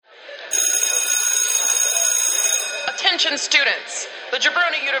Attention students, the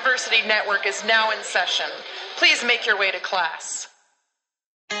Jabroni University Network is now in session. Please make your way to class.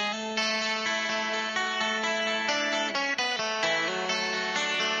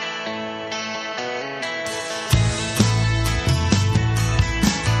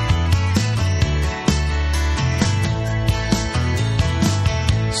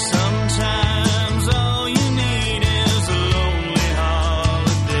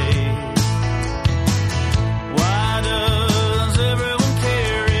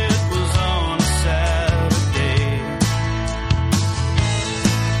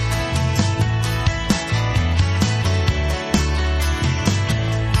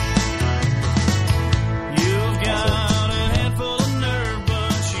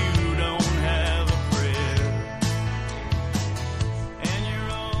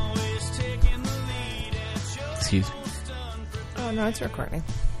 Oh, no, it's recording.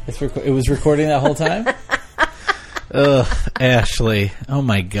 It was recording that whole time? Ugh, Ashley. Oh,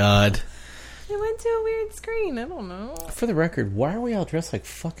 my God. It went to a weird screen. I don't know. For the record, why are we all dressed like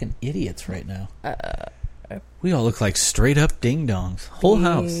fucking idiots right now? We all look like straight-up ding-dongs. Whole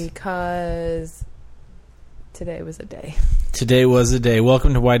house. Because today was a day. Today was a day.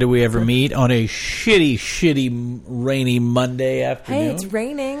 Welcome to Why Do We Ever Meet on a shitty, rainy Monday afternoon. Hey, it's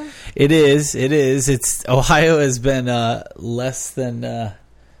raining. It is. It's Ohio has been less than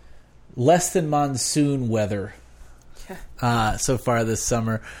monsoon weather so far this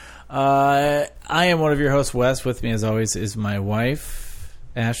summer. I am one of your hosts, Wes. With me, as always, is my wife,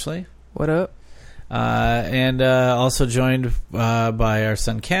 Ashley. What up? And also joined by our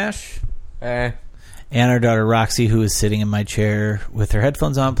son, Cash. And our daughter, Roxy, who is sitting in my chair with her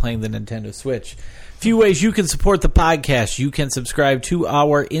headphones on playing the Nintendo Switch. Few ways you can support the podcast. You can subscribe to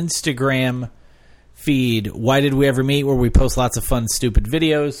our Instagram feed, Why Did We Ever Meet, where we post lots of fun, stupid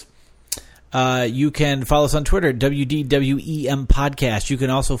videos. You can follow us on Twitter, WDWEM Podcast. You can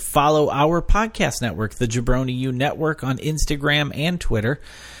also follow our podcast network, the Jabroni U Network, on Instagram and Twitter.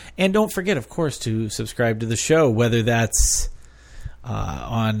 And don't forget, of course, to subscribe to the show, whether that's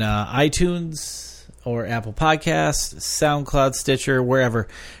on iTunes or Apple Podcasts, SoundCloud, Stitcher, wherever.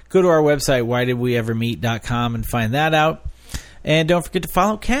 Go to our website, whydidweevermeet.com, and find that out. And don't forget to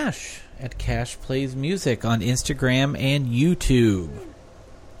follow Cash at Cash Plays Music on Instagram and YouTube.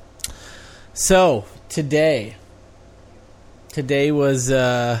 So, today was...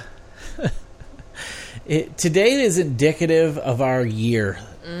 today is indicative of our year.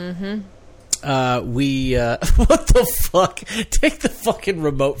 Mm-hmm. What the fuck? Take the fucking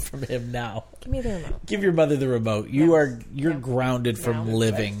remote from him now. Give me the remote. Give your mother the remote. You're grounded from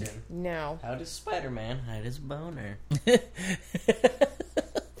living. No. How does Spider-Man hide his boner?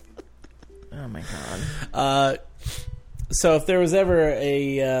 Oh my god. So if there was ever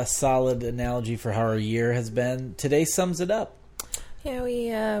a solid analogy for how our year has been, today sums it up. Yeah,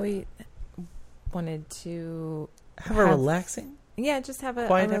 we wanted to have a relaxing. Yeah, just have a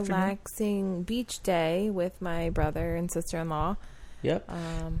relaxing beach day with my brother and sister-in-law. Yep.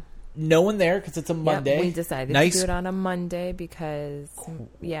 No one there because it's a Monday. Yep, we decided to do it on a Monday because,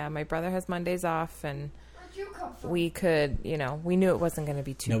 my brother has Mondays off, and we could, we knew it wasn't going to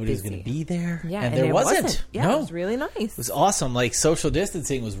be too Nobody busy. was going to be there. Yeah, and there wasn't. Yeah, no. It was really nice. It was awesome. Like, social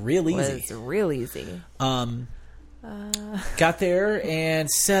distancing was real easy. It was real easy. Got there and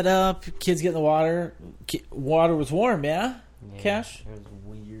set up. Kids get in the water. Water was warm, yeah? Cash? It was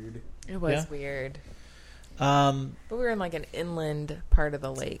weird. It was weird. But we were in like an inland part of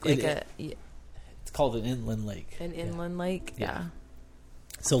the lake. It's called an inland lake. An inland lake? Yeah.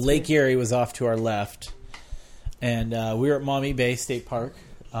 So Lake Erie was off to our left. And we were at Maumee Bay State Park.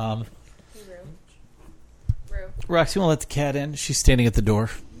 Roxy, you want to let the cat in? She's standing at the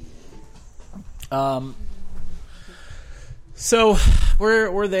door. So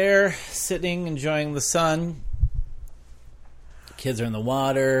we're there, sitting, enjoying the sun. Kids are in the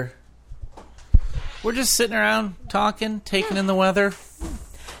water. We're just sitting around, talking, taking in the weather.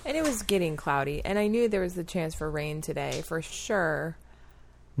 And it was getting cloudy. And I knew there was a chance for rain today, for sure.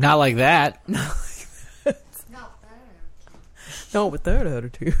 Not like that. No, with that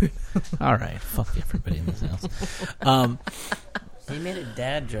attitude. All right. Fuck everybody in this house. He made a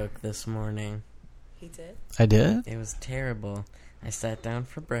dad joke this morning. He did? I did? It was terrible. I sat down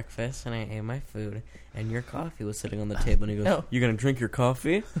for breakfast and I ate my food, and your coffee was sitting on the table, and he goes, No. "You gonna drink your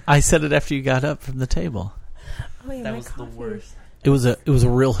coffee?" I said it after you got up from the table. Oh, yeah, That my was coffee. the worst. It was a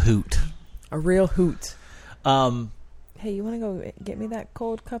real hoot. A real hoot. Hey, you want to go get me that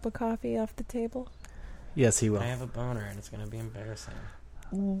cold cup of coffee off the table? Yes, he will. I have a boner, and it's gonna be embarrassing.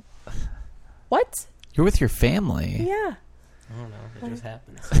 What? You're with your family. Yeah. I don't know. It just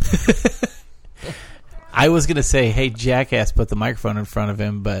happens. I was going to say, hey, jackass, put the microphone in front of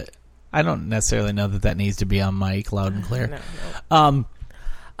him, but I don't necessarily know that needs to be on mic, loud and clear. No.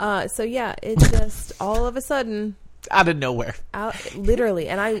 So yeah, it just all of a sudden out of nowhere, literally,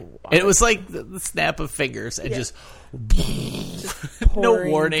 and it was like the snap of fingers, and just no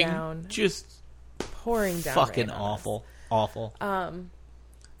warning, down, just pouring down, fucking right awful.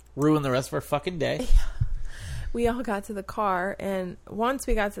 Ruined the rest of our fucking day. We all got to the car, and once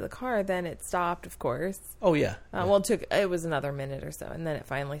we got to the car, then it stopped, of course. Oh yeah. Well, it was another minute or so, and then it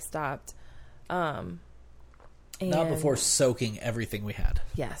finally stopped. Not before soaking everything we had.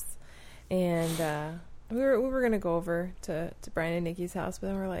 Yes, and we were gonna go over to Brian and Nikki's house, but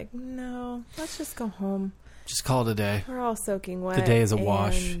then we're like, no, let's just go home. Just call it a day. We're all soaking wet. The day is a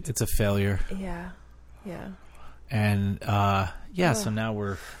wash. It's a failure. Yeah. And so now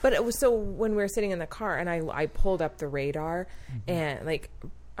we're. But it was so when we were sitting in the car, and I pulled up the radar, and like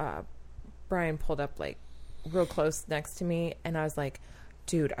Brian pulled up like real close next to me, and I was like,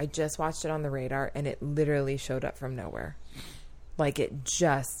 dude, I just watched it on the radar, and it literally showed up from nowhere. Like it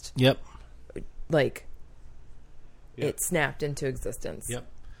just. Yep. Like. Yep. It snapped into existence. Yep.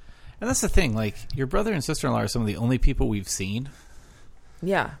 And that's the thing. Like your brother and sister-in-law are some of the only people we've seen.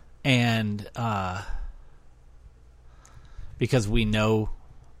 Yeah. And because we know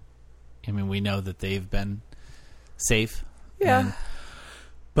that they've been safe. Yeah.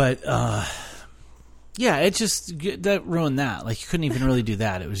 It just that ruined that. Like you couldn't even really do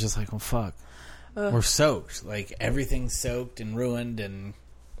that. It was just like, well, fuck. We're soaked. Like everything's soaked and ruined, and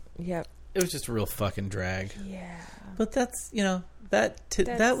yep. It was just a real fucking drag. Yeah. But that's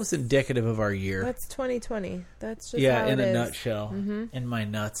that was indicative of our year. That's 2020. That's just how in it a is. nutshell. Mm-hmm. In my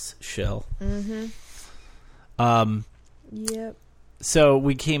nuts shell. Mm-hmm. Yep. So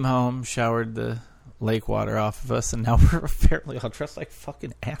we came home, showered the lake water off of us, and now we're apparently all dressed like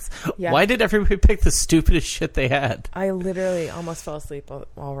fucking ass. Yeah. Why did everybody pick the stupidest shit they had? I literally almost fell asleep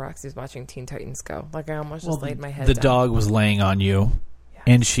while Roxy was watching Teen Titans Go. Like I almost just laid my head down. The dog was laying on you,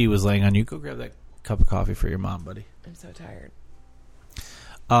 and she was laying on you. Go grab that cup of coffee for your mom, buddy. I'm so tired.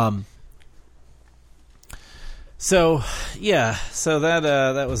 So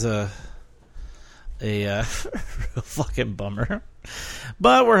that was a real fucking bummer.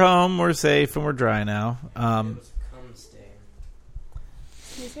 But we're home, we're safe, and we're dry now. It was a cum stain.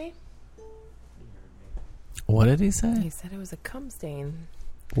 Excuse me? What did he say? He said it was a cum stain.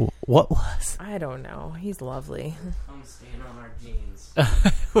 What was? I don't know. He's lovely. Cum stain on our jeans.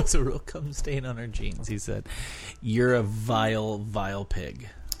 It was a real cum stain on our jeans, he said. You're a vile, vile pig.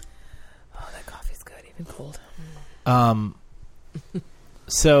 Oh, that coffee's good, even cold.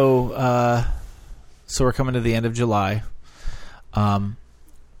 So we're coming to the end of July.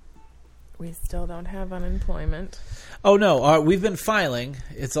 We still don't have unemployment. Oh, no. We've been filing.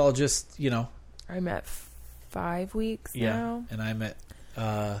 It's all just, I'm at 5 weeks now. And I'm at...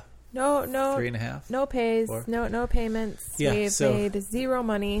 No, 3.5. No pays, 4. no payments. Yeah, We've made zero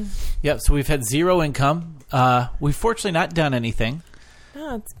money. Yep, so we've had zero income. We've fortunately not done anything.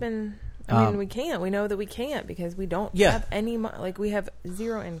 No, it's been... I mean, we can't. We know that we can't because we don't have any... we have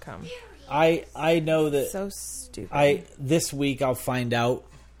zero income. I know that... So stupid. This week I'll find out...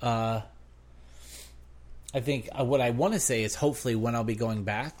 I think what I want to say is hopefully when I'll be going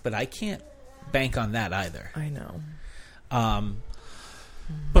back, but I can't bank on that either. I know.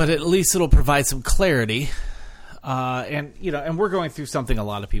 But at least it'll provide some clarity. And we're going through something a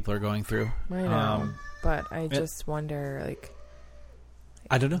lot of people are going through. I know. But I just wonder,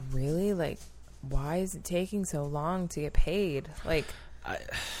 I don't know. Really? Why is it taking so long to get paid? I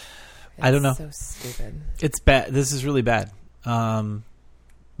don't know. It's so stupid. It's bad. This is really bad.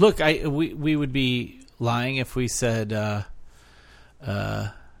 Look, we would be lying if we said,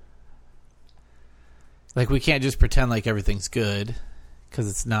 we can't just pretend like everything's good, because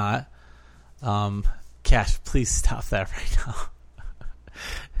it's not. Cash, please stop that right now.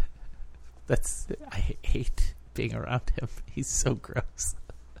 I hate being around him. He's so gross.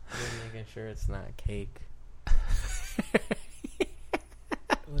 You're making sure it's not cake.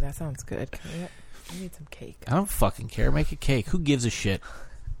 Oh, that sounds good. I need some cake. I don't fucking care. Make a cake. Who gives a shit?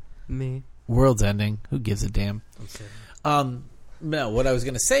 Me. World's ending. Who gives a damn? I'm sorry. No, what I was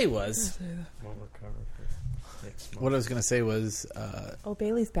going to say was... Won't recover for 6 months. What I was going to say was...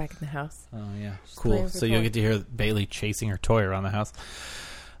 Bailey's back in the house. Oh, yeah. She's Cool. So you'll get to hear Bailey chasing her toy around the house.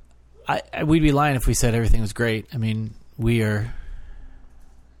 We'd be lying if we said everything was great. I mean, we are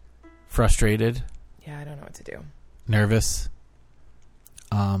frustrated. Yeah, I don't know what to do. Nervous.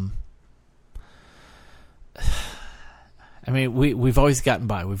 I mean, we've always gotten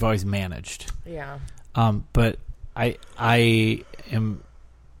by. We've always managed. Yeah. But I am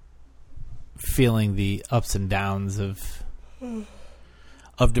feeling the ups and downs of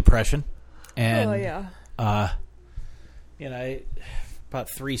depression, and about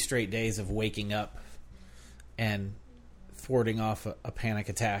 3 straight days of waking up and thwarting off a panic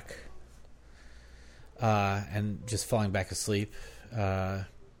attack, and just falling back asleep.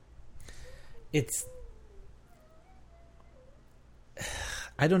 It's,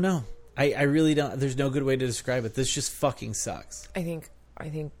 I don't know. I really don't. There's no good way to describe it. This just fucking sucks. I think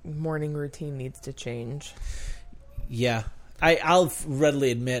morning routine needs to change. Yeah. I'll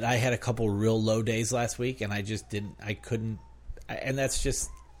readily admit I had a couple real low days last week, and I couldn't, and that's just,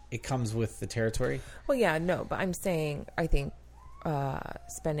 it comes with the territory. Well, yeah, no, but I'm saying I think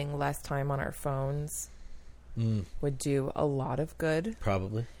spending less time on our phones would do a lot of good.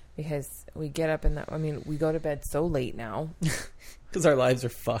 Probably. Because we get up we go to bed so late now. Because our lives are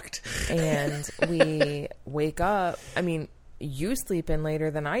fucked. And we wake up, you sleep in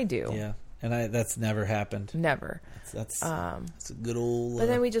later than I do. Yeah. And that's never happened. Never. That's a good old... But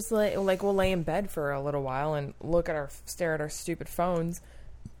then we just we'll lay in bed for a little while and stare at our stupid phones.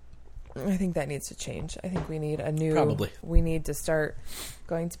 I think that needs to change. I think we need a new... Probably. We need to start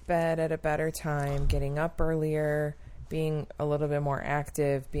going to bed at a better time, getting up earlier, being a little bit more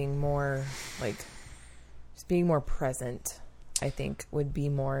active, being more just being more present, I think would be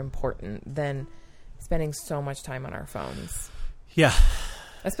more important than spending so much time on our phones. Yeah.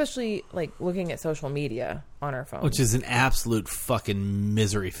 Especially looking at social media on our phones. Which is an absolute fucking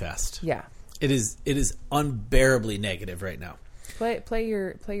misery fest. Yeah. It is unbearably negative right now. Play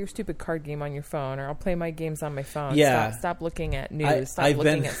your stupid card game on your phone, or I'll play my games on my phone. Yeah. Stop looking at news. Stop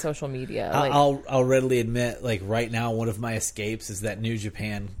looking at social media. I'll readily admit, right now, one of my escapes is that New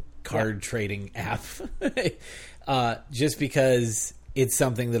Japan card trading app. Just because it's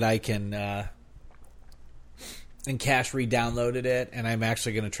something that I can, and Cash re-downloaded it, and I'm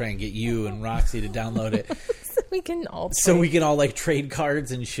actually going to try and get you and Roxy to download it. So we can all trade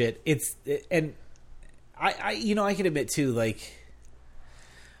cards and shit. And I can admit too,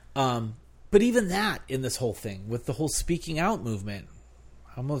 but even that in this whole thing with the whole speaking out movement,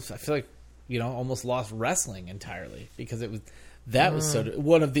 I feel like, almost lost wrestling entirely because was so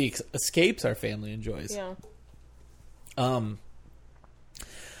one of the escapes our family enjoys. Yeah.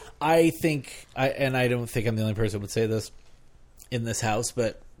 I think, and I don't think I'm the only person who would say this in this house,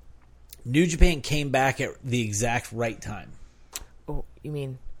 but New Japan came back at the exact right time. Oh, you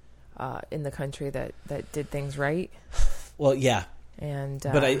mean in the country that did things right? Well, yeah. And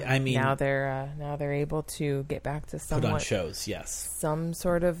but I mean now they're able to get back to somewhat put on shows, yes, some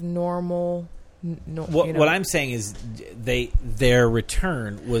sort of normal. What I'm saying is their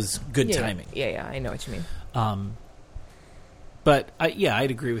return was good timing. Yeah, I know what you mean. But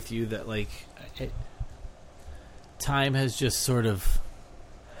I'd agree with you that time has just sort of.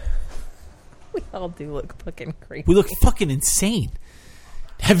 We all do look fucking crazy. We look fucking insane.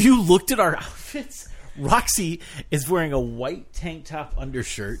 Have you looked at our outfits? Roxy is wearing a white tank top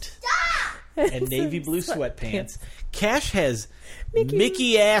undershirt and navy blue sweatpants. Cash has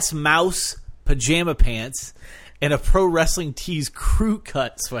Mickey ass Mouse pajama pants and a Pro Wrestling Tees crew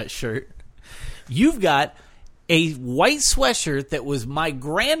cut sweatshirt. You've got a white sweatshirt that was my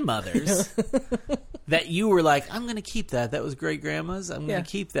grandmother's that you were like, I'm going to keep that. That was great grandma's. I'm going to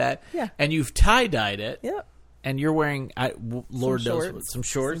keep that. Yeah. And you've tie-dyed it. Yep. And you're wearing, Lord knows what, some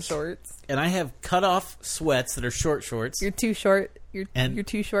shorts. Some shorts. And I have cut-off sweats that are short shorts. You're too short. You're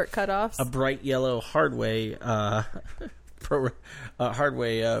too short cut-offs. A bright yellow Hardway,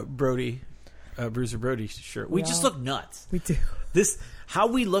 Brody, Bruiser Brody shirt. We just look nuts. We do. How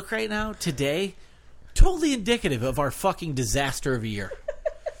we look right now, today, totally indicative of our fucking disaster of a year.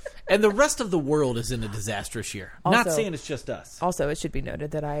 And the rest of the world is in a disastrous year. Also, not saying it's just us. Also, it should be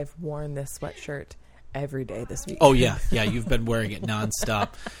noted that I've worn this sweatshirt every day this week. Oh yeah, you've been wearing it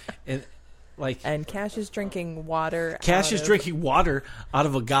nonstop, and Cash is drinking water. Drinking water out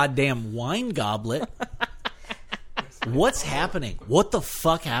of a goddamn wine goblet. What's happening? What the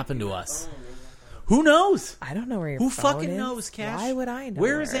fuck happened to us? Who knows? I don't know where your Who phone fucking is. knows, Cash? Why would I know?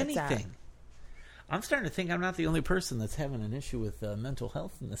 Where is anything? I'm starting to think I'm not the only person that's having an issue with mental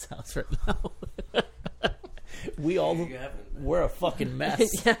health in this house right now. We're a fucking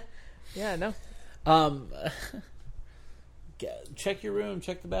mess. Yeah, no. Check your room,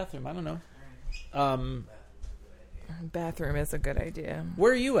 check the bathroom. I don't know. Bathroom is a good idea.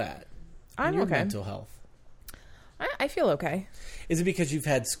 Where are you at? I'm your okay. Mental health. I feel okay. Is it because you've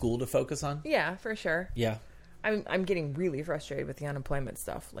had school to focus on? Yeah, for sure. Yeah. I'm getting really frustrated with the unemployment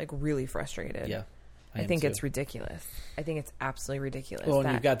stuff. Really frustrated. Yeah. I think it's ridiculous. I think it's absolutely ridiculous. Well,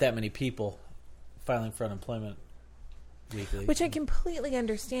 and you've got that many people filing for unemployment weekly. Which I completely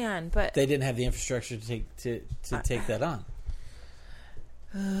understand, but They didn't have the infrastructure to take that on.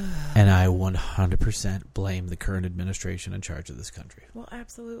 And I 100% blame the current administration in charge of this country. well,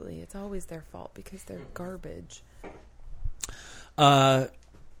 absolutely, it's always their fault because they're garbage. Cash,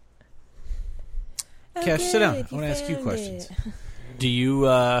 sit down. I if want to ask you found questions. it. Do you?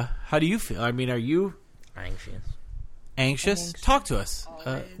 How do you feel? I mean, are you Anxious. anxious? Talk to us.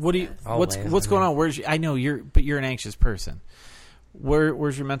 What do you? Always. What's going on? Where's? I know you're an anxious person.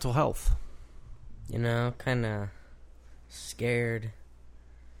 Where's your mental health? You know, kind of scared,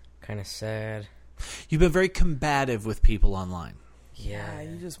 kind of sad. You've been very combative with people online. Yeah,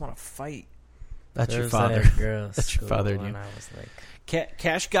 you just want to fight. That's your There's father. that girl at That's your school, father and you. and I was like,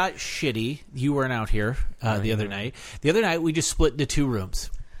 Cash got shitty. You weren't out here the other night. The other night, we just split into 2 rooms.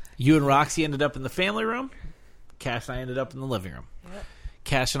 You and Roxy ended up in the family room. Cash and I ended up in the living room. Yep.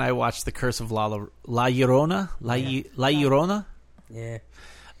 Cash and I watched The Curse of La Llorona. La Llorona?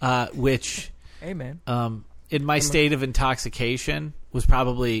 yeah. Which, Amen. in my state of intoxication, was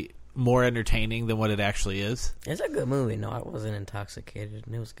probably more entertaining than what it actually is. It's a good movie. No, I wasn't intoxicated,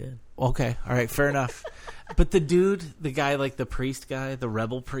 and it was good. Okay, all right, fair enough. But the dude, the guy, like the priest guy, the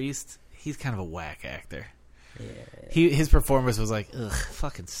rebel priest, he's kind of a whack actor. Yeah. His performance was like, ugh,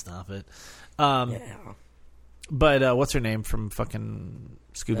 fucking stop it. Yeah. But what's her name from fucking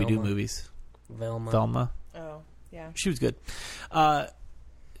Scooby-Doo Velma. movies? Velma. Thelma. Oh, yeah. She was good.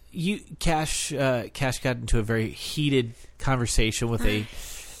 Cash got into a very heated conversation with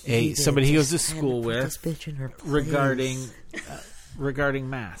somebody he goes to school with regarding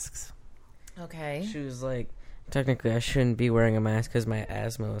masks. Okay. She was like, technically, I shouldn't be wearing a mask because my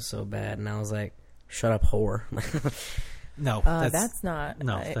asthma was so bad, and I was like, shut up, whore. No, that's not.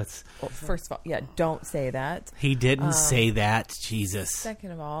 No, that's. Well, first of all, yeah, don't say that. He didn't say that. Jesus.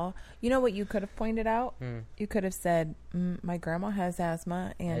 Second of all, you know what you could have pointed out? You could have said, my grandma has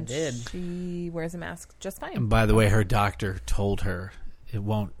asthma and did. she wears a mask just fine. And by the way, her doctor told her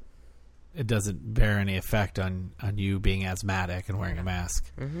it doesn't bear any effect on you being asthmatic and wearing a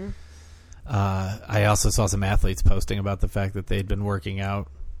mask. Mm-hmm. I also saw some athletes posting about the fact that they'd been working out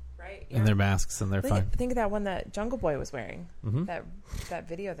Right. in their masks and they're fine. Think of that one that Jungle Boy was wearing. Mhm. That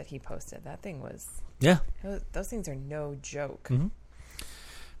video that he posted. That thing was. Yeah. Those things are no joke. Mm-hmm.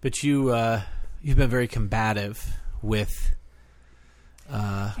 But you've been very combative with.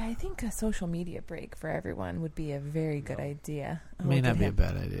 Yeah, I think a social media break for everyone would be a very good idea. May Look not at be a him.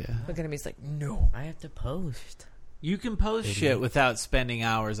 bad idea. Look at him. He's like, no. I have to post. You can post shit without spending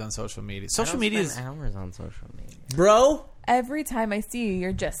hours on social media. Social media is hours on social media. bro. Every time I see you,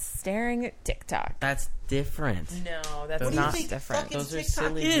 you're just staring at TikTok. That's different. No, that's Those not think different. fucking Those are TikTok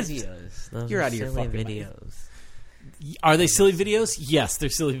silly is? videos. Those You're are out of your silly fucking mind. videos. Are they silly videos? Yes, they're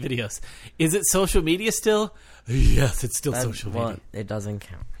silly videos. Is it social media still? Yes, it's still social media. Well, it doesn't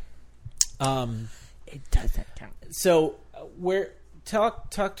count. It doesn't count. So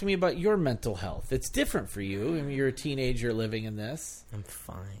talk to me about your mental health. It's different for you. I mean, you're a teenager living in this. I'm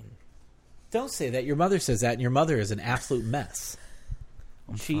fine. Don't say that. Your mother says that, and your mother is an absolute mess.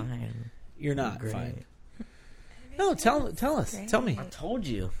 I'm fine. You're not Great. fine. No, tell us. Great. Tell me. I told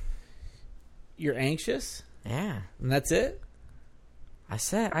you. You're anxious, Yeah. and that's it. I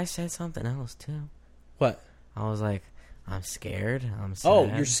said something else too. What? I was like, I'm scared. I'm sad.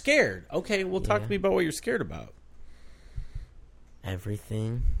 Oh, you're scared. Okay, well, talk Yeah. to me about what you're scared about.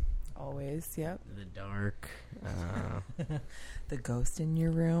 Everything. Always, yep. The dark. The ghost in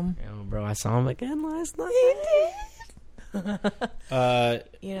your room. Bro, I saw him again last night.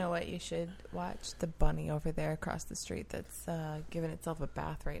 You know what? You should watch the bunny over there across the street that's giving itself a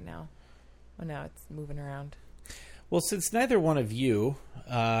bath right now. Oh, now it's moving around. Well, since neither one of you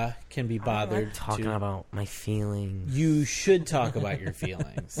can be bothered Talking to, about my feelings. you should talk about your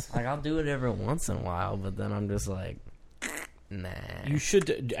feelings. Like, I'll do it every once in a while, but then I'm just like, nah. You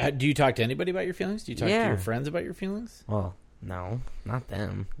should. Do you talk to anybody about your feelings? Do you talk to Yeah. your friends about your feelings? Well, no, not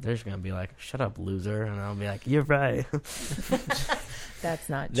them. They're just gonna be like, "Shut up, loser," and I'll be like, "You're right." That's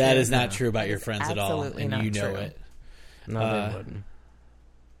not true. That is not true about your friends at all, absolutely and not you know true. it. No, they wouldn't.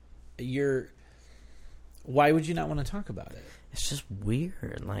 Why would you not want to talk about it? It's just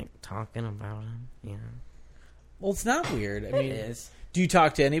weird, like talking about him. You know, Well, it's not weird. I mean, it is. do you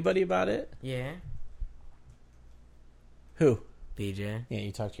talk to anybody about it? Yeah, Who? BJ. Yeah,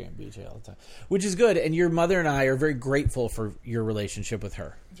 you talk to your Aunt BJ all the time, which is good. And your mother and I are very grateful for your relationship with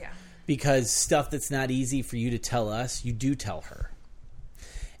her. Yeah. Because stuff that's not easy for you to tell us, you do tell her,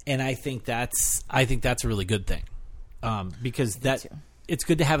 and I think that's a really good thing, because it's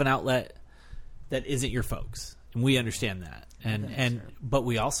good to have an outlet that isn't your folks, and we understand that, but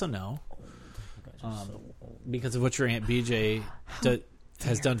we also know, You guys are so old. because of what your Aunt BJ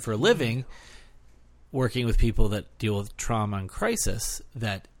has done for a living, working with people that deal with trauma and crisis,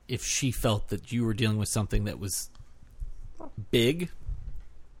 that if she felt that you were dealing with something that was big,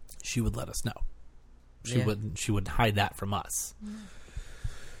 she would let us know. She wouldn't hide that from us.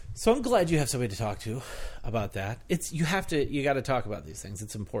 So I'm glad you have somebody to talk to about that. You got to talk about these things.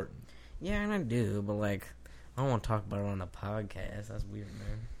 It's important. Yeah, and I do, but like, I don't want to talk about it on a podcast. That's weird,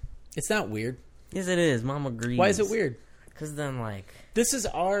 man. It's not weird. Yes, it is. Mom agrees. Why is it weird? Because then, like, this is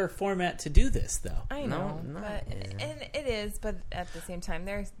our format to do this, though. I know, No, but and it is. But at the same time,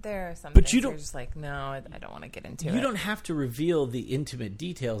 there are some But things you don't- you're just like, no, I don't want to get into it. You don't have to reveal the intimate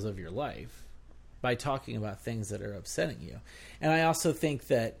details of your life by talking about things that are upsetting you. And I also think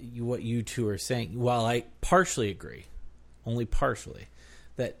that what you two are saying, while I partially agree, only partially,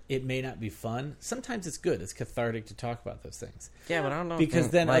 that it may not be fun, sometimes it's good. It's cathartic to talk about those things. yeah, but I don't know. Because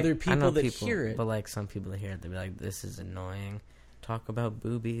then like, other I people know that hear it... But like some people that hear it, they'll be like, this is annoying. Talk about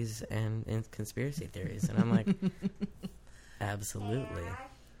boobies and conspiracy theories. And I'm like, absolutely.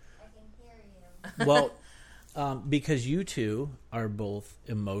 I can hear you. Well, because you two are both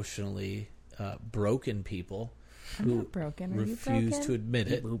emotionally broken people who not broken. Are you refuse broken? to admit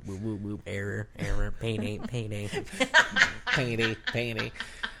it. Boop, boop, boop, boop. Error, payday. Painty.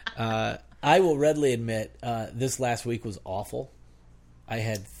 I will readily admit, this last week was awful. I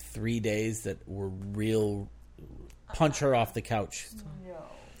had 3 days that were real punch her off the couch.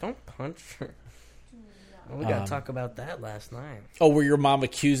 Don't punch her. Well, we got to talk about that last night. Oh, where your mom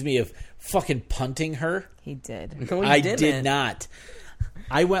accused me of fucking punting her? He did. No, I did not.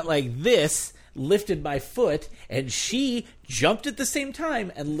 I went like this, lifted my foot, and she jumped at the same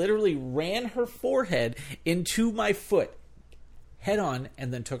time and literally ran her forehead into my foot, head on,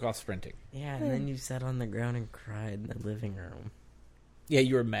 and then took off sprinting. Yeah, and then you sat on the ground and cried in the living room. Yeah,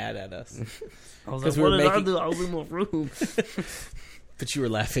 you were mad at us. I was 'Cause like, we what were did I making- do? I was in my room. But you were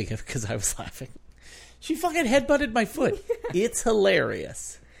laughing because I was laughing. She fucking headbutted my foot. It's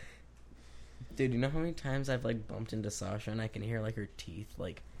hilarious. Dude, you know how many times I've like bumped into Sasha and I can hear like her teeth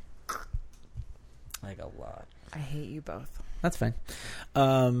like a lot. I hate you both. That's fine.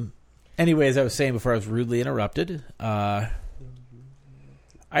 Anyway, as I was saying before I was rudely interrupted, I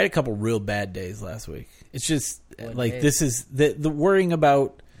had a couple real bad days last week. It's just What like days? this is the worrying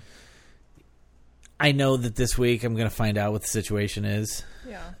about. I know that this week I'm going to find out what the situation is.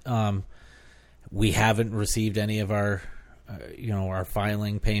 Yeah. We haven't received any of our, our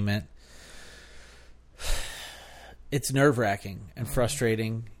filing payment. It's nerve-wracking and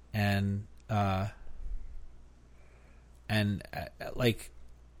frustrating, and like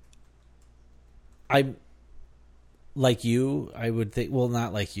I'm like you. I would think, well,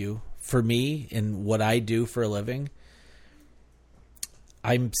 not like you. For me, in what I do for a living,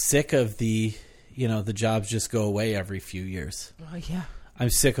 I'm sick of the jobs just go away every few years. Oh yeah. I'm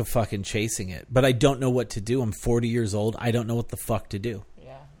sick of fucking chasing it, but I don't know what to do. I'm 40 years old. I don't know what the fuck to do.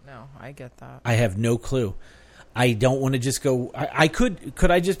 Yeah. No, I get that. I have no clue. I don't want to just go. I could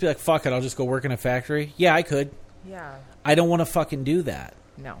I just be like, fuck it, I'll just go work in a factory? Yeah, I could. Yeah. I don't want to fucking do that.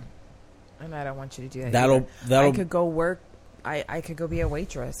 No. And I don't want you to do that. That'll- either. I could go work. I could go be a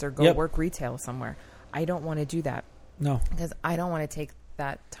waitress or go Yep. work retail somewhere. I don't want to do that No. because I don't want to take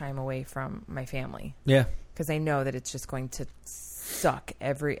that time away from my family Yeah. because I know that it's just going to suck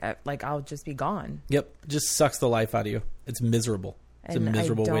I'll just be gone. Yep. Just sucks the life out of you. It's miserable. It's And a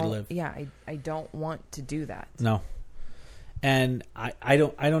miserable way to don't- live. Yeah, I don't want to do that. No. And I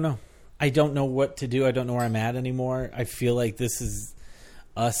don't know. I don't know what to do. I don't know where I'm at anymore. I feel like this is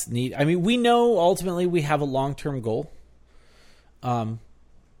us we know ultimately we have a long-term goal. But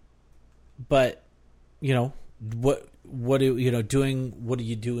what do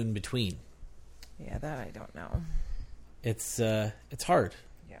you do in between? Yeah, that I don't know. It's hard.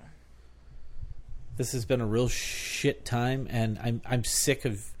 Yeah. This has been a real shit time, and I'm sick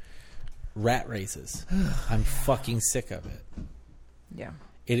of rat races. I'm fucking sick of it. Yeah.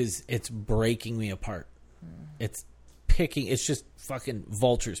 It's breaking me apart. It's just fucking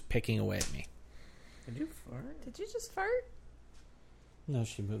vultures picking away at me. Did you fart? Did you just fart? No,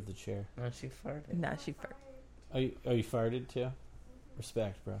 she moved the chair. No, she farted. No, she farted. Are you farted too?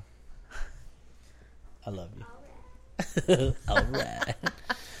 Respect, bro. I love you. All right.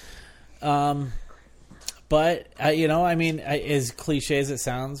 But as cliche as it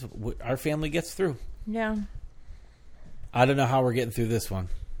sounds, our family gets through. Yeah. I don't know how we're getting through this one,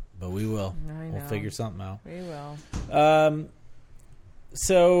 but we will. I know. We'll figure something out. We will.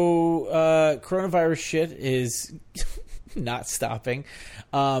 So coronavirus shit is not stopping.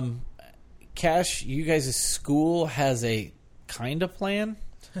 Cash, you guys' school has a kind of plan.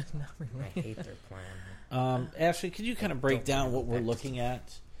 Not really. I hate their plan. Ashley, could you kind of break down what we're looking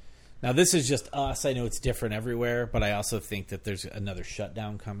at? Now, this is just us. I know it's different everywhere, but I also think that there's another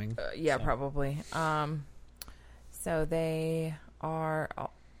shutdown coming. Yeah, probably. So they are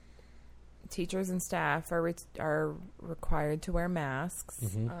teachers and staff are required to wear masks.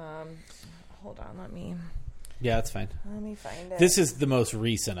 Hold on, let me Yeah, that's fine. find it. This is the most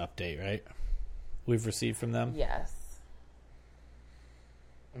recent update, right? We've received from them, Yes.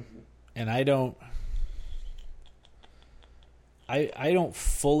 and I don't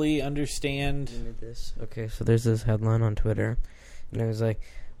fully understand. This. Okay, so there's this headline on Twitter, and it was like,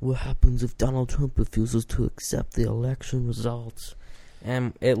 "What happens if Donald Trump refuses to accept the election results?"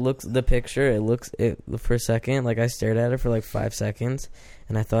 And it looks for a second, like I stared at it for like 5 seconds,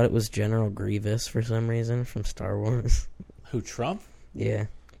 and I thought it was General Grievous for some reason from Star Wars. Who, Trump? Yeah.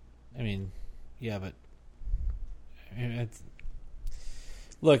 I mean, yeah, but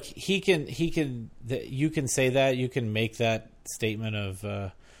look, you can say that, you can make that statement of,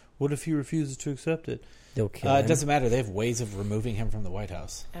 what if he refuses to accept it? They'll kill him. It doesn't matter. They have ways of removing him from the White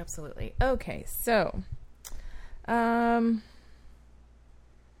House. Absolutely. Okay, so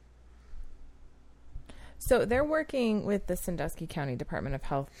so they're working with the Sandusky County Department of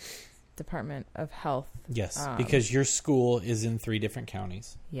Health. Yes, because your school is in 3 different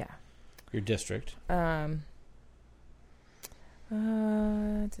counties. Yeah. Your district.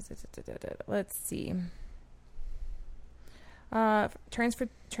 Let's see.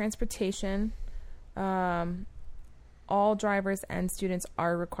 Transportation. All drivers and students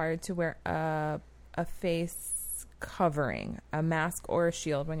are required to wear a face covering, a mask or a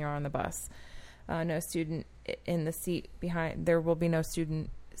shield when you're on the bus. No student in the seat behind. There will be no student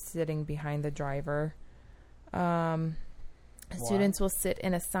sitting behind the driver. Students will sit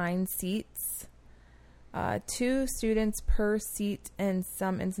in assigned seats. 2 students per seat. In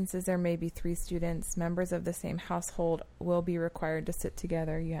some instances, there may be 3 students. Members of the same household will be required to sit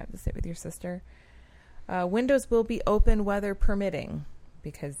together. You have to sit with your sister. Windows will be open, weather permitting,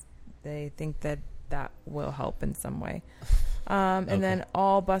 because they think that will help in some way. And then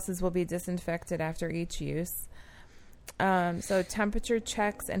all buses will be disinfected after each use. So temperature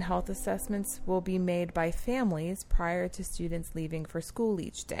checks and health assessments will be made by families prior to students leaving for school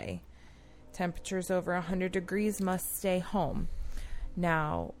each day. Temperatures over 100 degrees must stay home.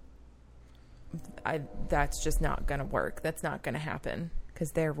 Now, that's just not going to work. That's not going to happen,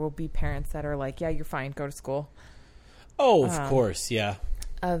 because there will be parents that are like, yeah, you're fine, go to school. Oh, of course, yeah.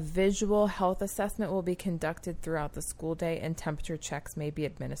 A visual health assessment will be conducted throughout the school day, and temperature checks may be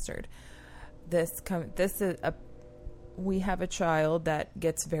administered. We have a child that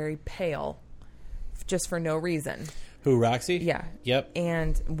gets very pale just for no reason. Who, Roxy? Yeah. Yep.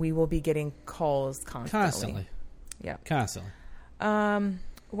 And we will be getting calls constantly. Yeah. Constantly.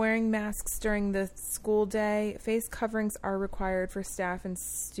 Wearing masks during the school day. Face coverings are required for staff and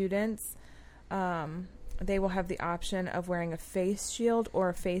students. They will have the option of wearing a face shield or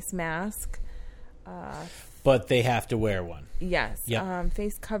a face mask. But they have to wear one. Yes. Yep.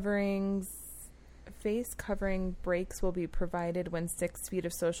 Face covering breaks will be provided when 6 feet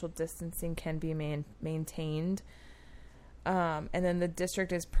of social distancing can be maintained. And then the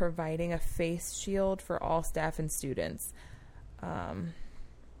district is providing a face shield for all staff and students.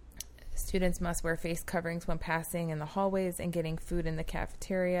 Students must wear face coverings when passing in the hallways and getting food in the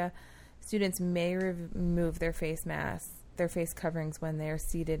cafeteria. Students may remove their face coverings when they are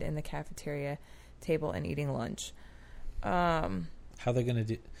seated in the cafeteria table and eating lunch. How are they going to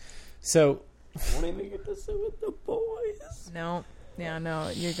do? So, won't even get to sit with the boys. No. Yeah, no.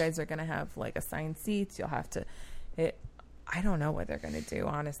 You guys are going to have like assigned seats. You'll have to. I don't know what they're going to do,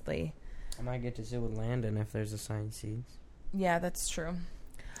 honestly. I might get to sit with Landon if there's assigned seats. Yeah, that's true.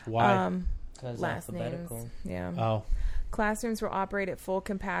 Why? Because last names. Yeah. Oh. Classrooms will operate at full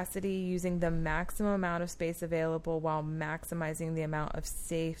capacity using the maximum amount of space available while maximizing the amount of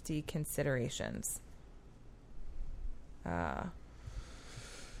safety considerations.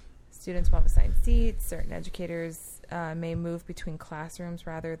 Students will have assigned seats. Certain educators may move between classrooms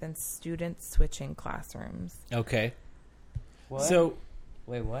rather than students switching classrooms. Okay. What? So,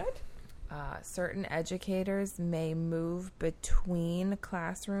 wait, what? Certain educators may move between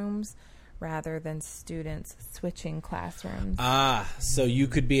classrooms rather than students switching classrooms. So you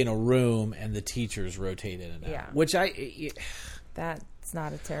could be in a room and the teachers rotate in and out. Yeah. Which That's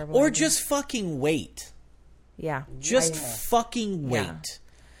not a terrible Or idea. just fucking wait. Yeah. Just fucking wait.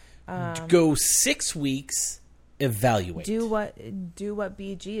 Go 6 weeks, evaluate. Do what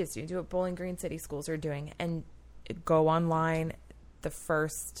BG is doing. Do what Bowling Green City Schools are doing, and go online the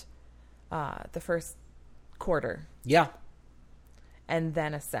first quarter. Yeah. And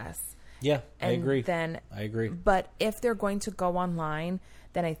then assess. Yeah, I And agree. then, I agree. but if they're going to go online,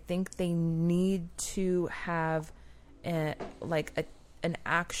 then I think they need to have an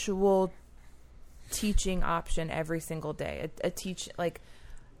actual teaching option every single day.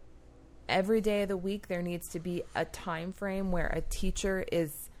 Every day of the week, there needs to be a time frame where a teacher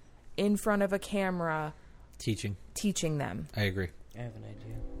is in front of a camera teaching them. I agree. I have an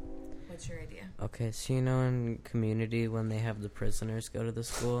idea. What's your idea? Okay, so you know in Community when they have the prisoners go to the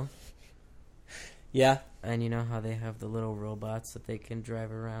school? Yeah. And you know how they have the little robots that they can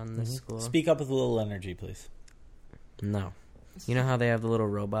drive around the school? Speak up with a little energy, please. No. You know how they have the little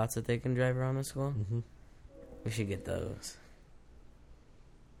robots that they can drive around the school? Mm-hmm. We should get those.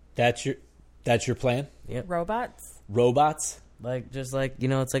 That's your plan? Yep. Robots? Like, just like, you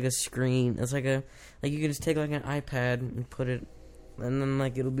know, it's like a screen. It's like you could just take like an iPad and put it, and then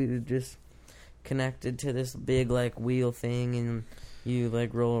like it'll be just connected to this big like wheel thing, and you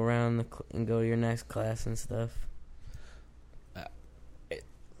like roll around and go to your next class and stuff.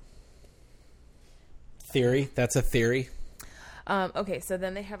 Theory? That's a theory? Okay, so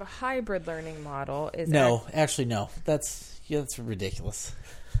then they have a hybrid learning model. Actually, no. That's ridiculous.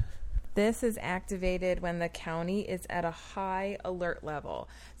 This is activated when the county is at a high alert level.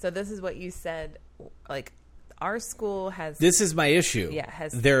 So this is what you said, like, our school has... This is my issue. Yeah,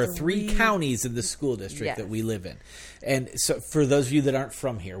 has there are 3 counties in the school district that we live in. And so for those of you that aren't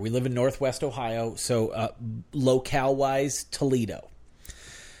from here, we live in Northwest Ohio, so locale-wise, Toledo.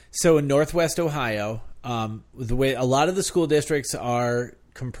 So in Northwest Ohio, the way a lot of the school districts are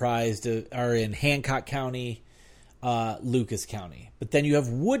comprised are in Hancock County, Lucas County. But then you have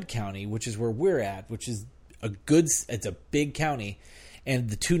Wood County, which is where we're at, which is it's a big county. And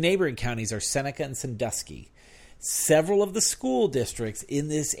the 2 neighboring counties are Seneca and Sandusky. Several of the school districts in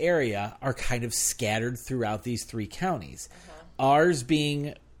this area are kind of scattered throughout these 3 counties. Ours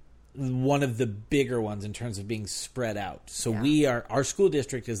being one of the bigger ones in terms of being spread out. So our school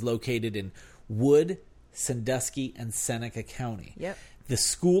district is located in Wood, Sandusky, and Seneca County. Yep. The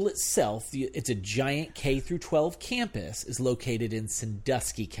school itself, it's a giant K through 12 campus, is located in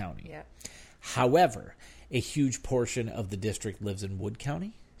Sandusky County. Yep. However, a huge portion of the district lives in Wood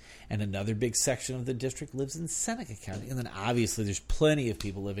County, and another big section of the district lives in Seneca County. And then obviously there's plenty of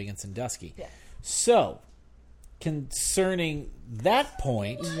people living in Sandusky. Yeah. So, concerning that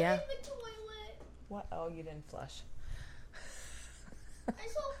point... Yeah. In the toilet. What? Oh, you didn't flush. I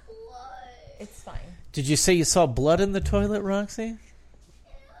saw blood. It's fine. Did you say you saw blood in the toilet, Roxy?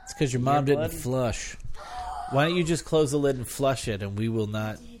 It's because your mom didn't flush. Why don't you just close the lid and flush it, and we will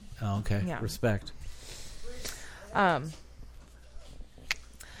not... Oh, okay. Yeah. Respect.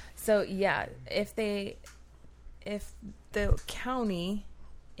 So yeah, if the county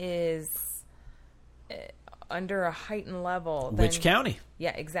is under a heightened level, then, Which county?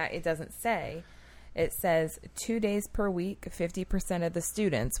 Yeah, exactly. It doesn't say. It says 2 days per week, 50% of the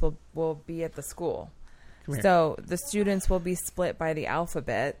students will be at the school. So the students will be split by the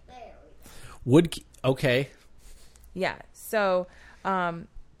alphabet. Okay. Yeah. So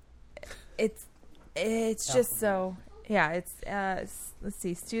it's just so it's let's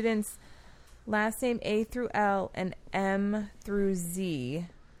see, students last name A through L and M through Z.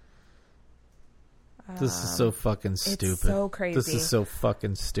 This is so fucking stupid. It's so crazy. This is so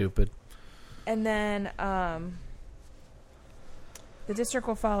fucking stupid. And then the district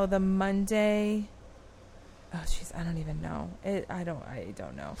will follow the Monday. Oh, jeez, I don't even know. I don't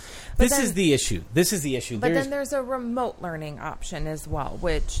know. But This is the issue. But then there's a remote learning option as well,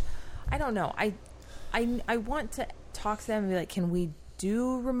 which I don't know. I want to talk to them and be like, can we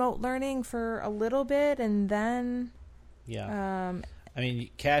do remote learning for a little bit and then? Yeah. I mean,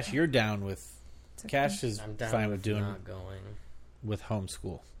 Cash, you're down with. Cash is fine with doing not going with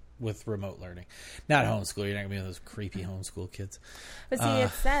homeschool, with remote learning. Not homeschool. You're not gonna be one of those creepy homeschool kids. But see,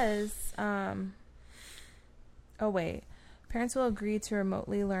 it says. Oh, wait. Parents will agree to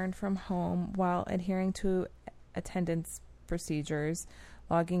remotely learn from home while adhering to attendance procedures,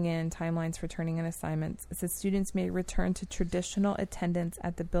 logging in, timelines for turning in assignments. It says students may return to traditional attendance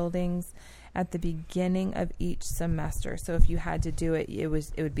at the buildings at the beginning of each semester. So if you had to do it, it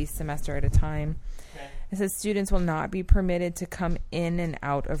would be semester at a time. Okay. It says students will not be permitted to come in and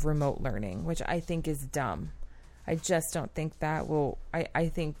out of remote learning, which I think is dumb. I just don't think that will... I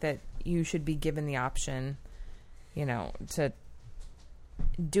think that you should be given the option... to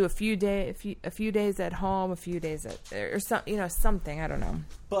do a few days at home, a few days or something. I don't know.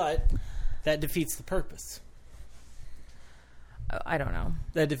 But that defeats the purpose. I don't know.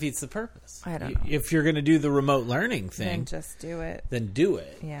 That defeats the purpose. I don't know. If you're going to do the remote learning thing, then just do it. Then do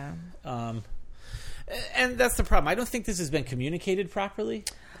it. Yeah. And that's the problem. I don't think this has been communicated properly.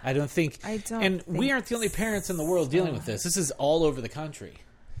 I don't think. I don't And we think aren't the only parents in the world dealing with this. This is all over the country.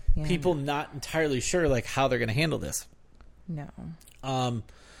 Yeah. People not entirely sure like how they're going to handle this. No.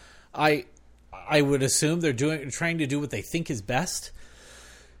 I would assume they're trying to do what they think is best.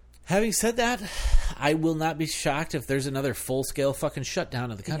 Having said that, I will not be shocked if there's another full-scale fucking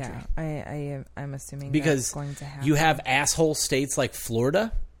shutdown of the country. Yeah, I'm assuming Because that's going to happen. you have asshole states like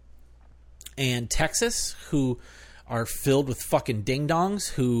Florida and Texas who are filled with fucking ding-dongs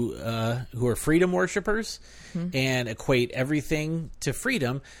who are freedom worshipers and equate everything to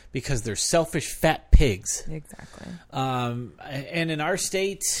freedom because they're selfish fat pigs. Exactly. And in our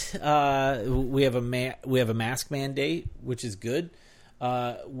state, we have a mask mandate, which is good,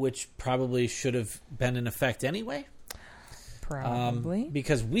 which probably should have been in effect anyway. Probably.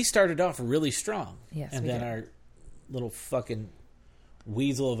 Because we started off really strong. Yes, and we then did. our little fucking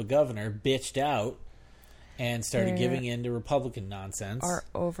weasel of a governor bitched out and started There giving in to Republican nonsense. are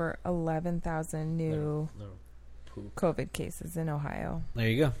over 11,000 new COVID cases in Ohio. There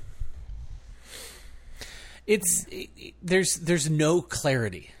you go. There's no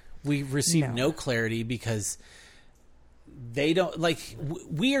clarity. We received no clarity because they don't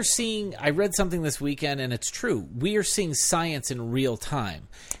we are seeing. I read something this weekend and it's true. We are seeing science in real time,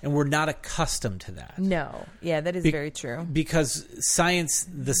 and we're not accustomed to that. No. Yeah, that is very true. Because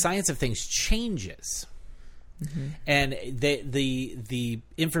the science of things changes. And the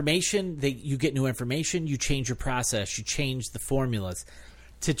information you get new information, you change your process, you change the formulas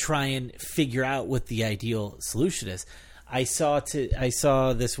to try and figure out what the ideal solution is. I saw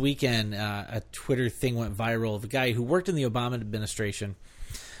this weekend a Twitter thing went viral of a guy who worked in the Obama administration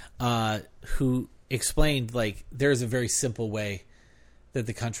who explained there's a very simple way that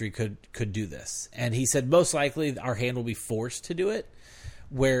the country could do this, and he said most likely our hand will be forced to do it,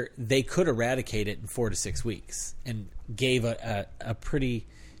 where they could eradicate it in 4 to 6 weeks, and gave a pretty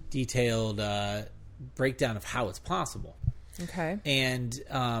detailed breakdown of how it's possible. Okay. And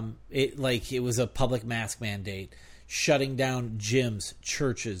it was a public mask mandate, shutting down gyms,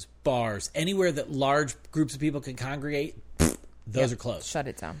 churches, bars, anywhere that large groups of people can congregate. Those are closed. Shut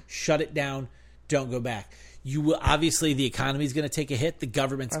it down. Shut it down. Don't go back. You will obviously the economy's going to take a hit. The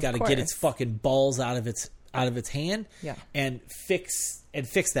government's got to get its fucking balls out of its hand. Yeah. And fix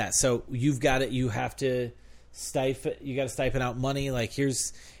that. So you have to stipend out money. Like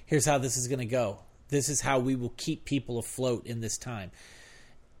here's how this is going to go. This is how we will keep people afloat in this time.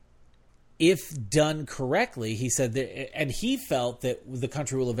 If done correctly, he said and he felt that the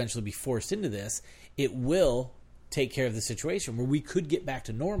country will eventually be forced into this. It will take care of the situation where we could get back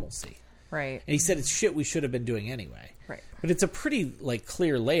to normalcy. Right. And he said it's shit we should have been doing anyway. Right. But it's a pretty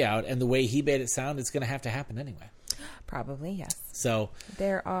clear layout, and the way he made it sound, it's going to have to happen anyway. Probably, yes. So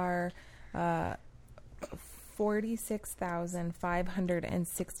There are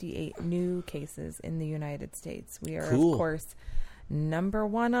 46,568 new cases in the United States. We are, Cool. of course, number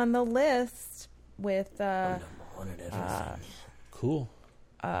one on the list with cool.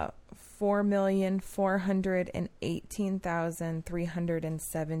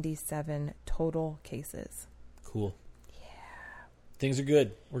 4,418,377 total cases. Cool. Yeah. Things are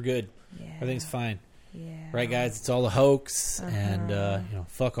good. We're good. Yeah. Everything's fine. Yeah. Right, guys? It's all a hoax, and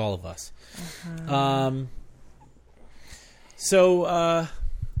fuck all of us. So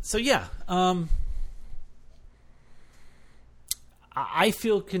yeah. I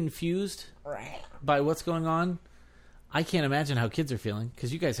feel confused by what's going on. I can't imagine how kids are feeling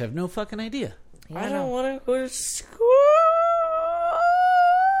because you guys have no fucking idea. Yeah, I no. don't want to go to school.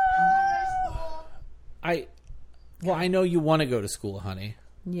 I know you want to go to school, honey.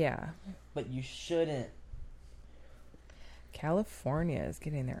 Yeah. But you shouldn't. California is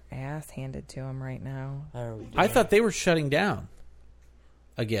getting their ass handed to them right now. How are we doing? I thought they were shutting down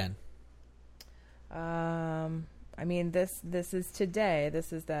again. I mean, this is today.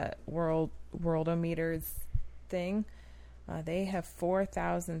 This is that Worldometers thing. They have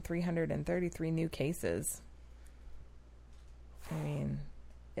 4,333 new cases. I mean,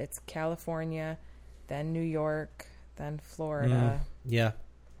 it's California, then New York, then Florida. Yeah.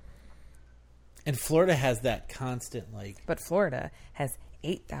 And Florida has that constant, But Florida has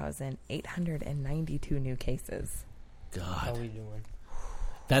 8,892 new cases. How are God. we doing?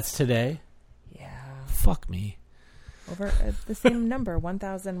 That's today? Yeah. Fuck me. Over the same number,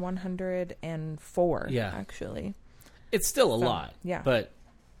 1,104, Yeah. actually. It's still a So, lot. yeah. But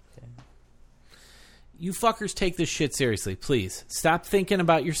you fuckers take this shit seriously, please. Stop thinking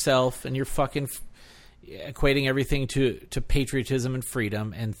about yourself and your fucking equating everything to patriotism and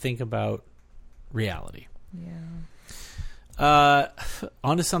freedom, and think about reality. Yeah.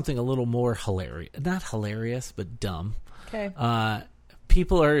 On to something a little more hilarious. Not hilarious, but dumb. Okay.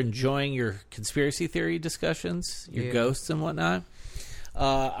 people are enjoying your conspiracy theory discussions, your ghosts and whatnot.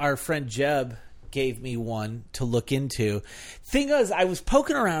 Our friend Jeb gave me one to look into. Thing is, I was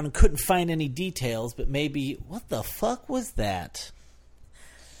poking around and couldn't find any details, but maybe, what the fuck was that?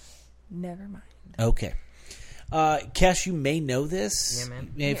 Never mind. Okay. Cash, you may know this. Yeah,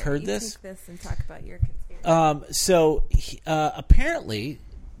 man. You may have heard you this. Take this and talk about your conspiracy. So apparently,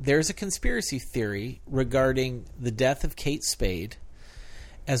 there's a conspiracy theory regarding the death of Kate Spade,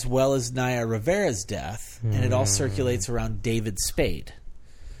 as well as Naya Rivera's death, and it all circulates around David Spade.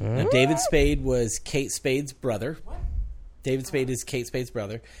 Now, David Spade was Kate Spade's brother. What? David Spade is Kate Spade's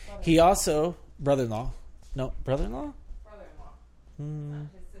brother. He also brother-in-law. No, brother-in-law. Brother-in-law.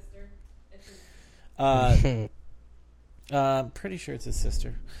 His sister. I'm pretty sure it's his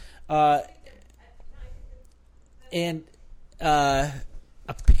sister. And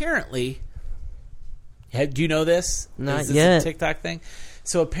apparently, do you know this? Not Is this yet. a TikTok thing?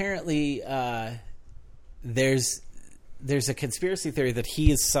 So apparently, there's a conspiracy theory that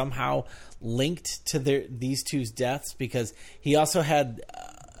he is somehow linked to these two's deaths because he also had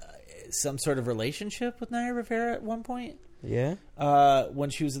some sort of relationship with Naya Rivera at one point. Yeah. When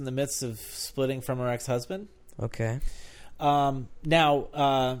she was in the midst of splitting from her ex-husband. Okay. It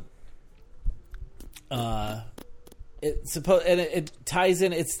ties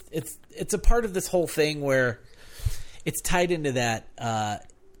in. It's a part of this whole thing where it's tied into that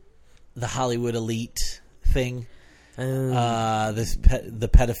the Hollywood elite thing. The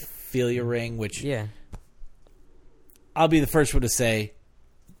pedophilia ring, which I'll be the first one to say,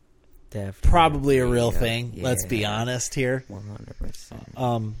 Definitely. probably a real thing. Yeah. Let's be honest here.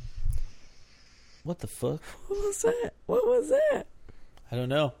 100%. What the fuck? What was that? I don't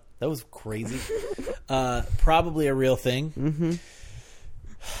know. That was crazy. Probably a real thing. Mm-hmm.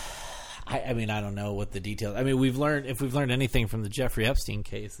 I mean, I don't know what the details. I mean, if we've learned anything from the Jeffrey Epstein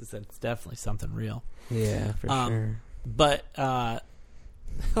case, is that it's definitely something real. Yeah, for sure. But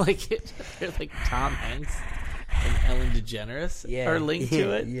like Tom Hanks and Ellen DeGeneres are linked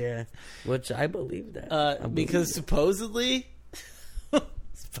to it. Yeah, which I believe that. Because supposedly,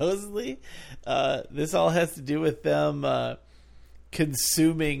 this all has to do with them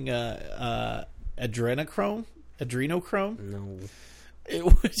consuming adrenochrome. No.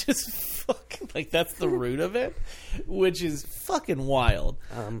 Which is fucking that's the root of it, which is fucking wild.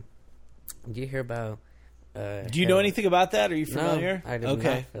 Do you hear about? Do you know anything about that? Are you familiar? No, I am not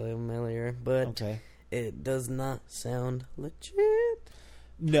familiar, but it does not sound legit.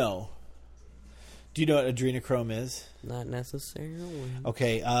 No. Do you know what adrenochrome is? Not necessarily.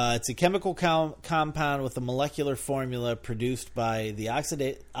 Okay, it's a chemical compound with a molecular formula produced by the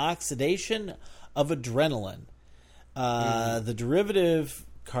oxidation of adrenaline. The derivative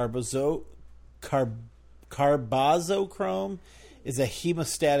carbazochrome is a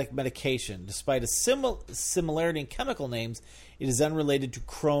hemostatic medication. Despite a similarity in chemical names, it is unrelated to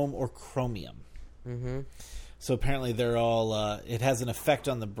chrome or chromium. Mm-hmm. So apparently they're all... it has an effect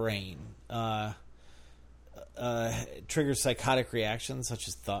on the brain. It triggers psychotic reactions such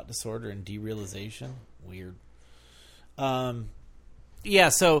as thought disorder and derealization. Weird. Yeah,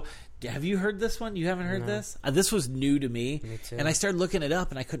 so... Have you heard this one? You haven't heard this? This was new to me. Me too. And I started looking it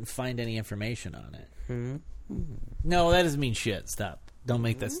up, and I couldn't find any information on it. Mm-hmm. No, that doesn't mean shit. Stop. Don't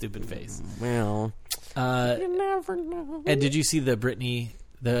make that stupid face. Well, you never know. And did you see the Britney,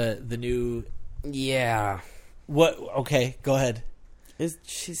 the new... Yeah. What? Okay, go ahead.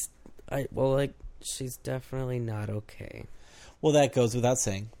 She's definitely not okay. Well, that goes without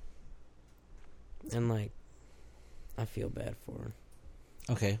saying. And, I feel bad for her.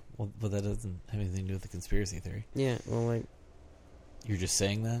 Okay, well, but that doesn't have anything to do with the conspiracy theory. Yeah, well, You're just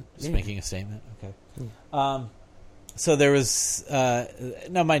saying that? Just Yeah. making a statement? Okay. Yeah. So there was...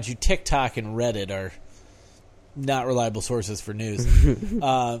 now, mind you, TikTok and Reddit are not reliable sources for news.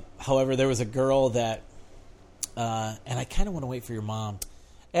 However, there was a girl that... and I kind of want to wait for your mom.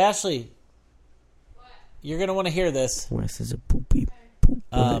 Ashley, you're going to want to hear this. Wes is a poopy poop.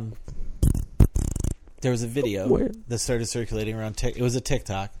 There was a video that started circulating around it was a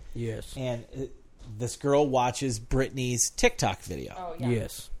TikTok. Yes. And this girl watches Britney's TikTok video. Oh, yeah.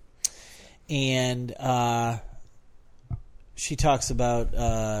 Yes. And she talks about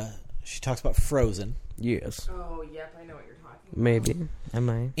Frozen. Yes. Oh, yep, I know what you're talking about. Maybe. Am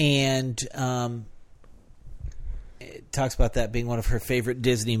I? And it talks about that being one of her favorite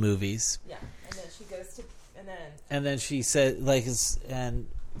Disney movies. Yeah, and then she goes to... And then she said, and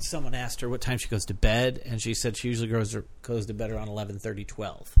someone asked her what time she goes to bed, and she said she usually goes to bed around 11:30,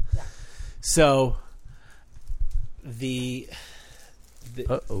 12. Yeah. So the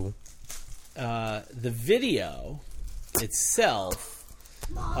Uh-oh. the video itself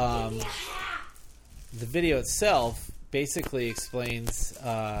The video itself basically explains,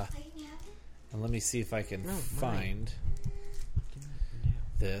 and let me see if I can find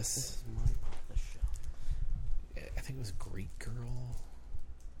this. I think it was Greek Girl.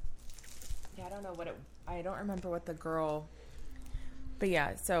 Yeah, I don't remember what the girl. But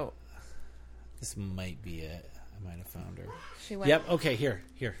yeah, so This might be it. I might have found her. she went. Yep. Okay. Here.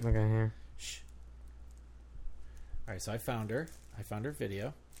 Okay, here. Shh. All right. So I found her. I found her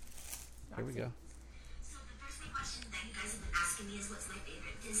video. Here we go. So the first big question that you guys have been asking me is what's my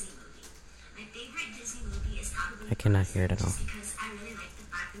favorite Disney movie? My favorite Disney movie is probably I cannot hear it at all. just because I really like the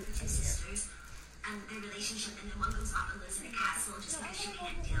fact that the two sisters and their relationship, and then one goes off and lives in a castle just because she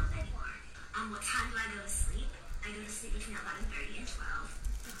can't deal anymore. What time do I go to sleep? I go to sleep between 11:30 and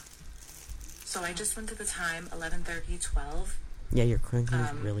 12. So I just went to the time 11:30, 12, Yeah, your crinkling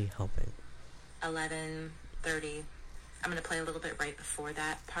is really helping. 11:30. I'm gonna play a little bit right before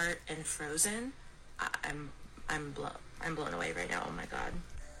that part in Frozen. I'm blown away right now. Oh my god.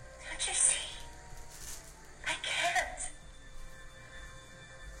 Don't you see? I can't.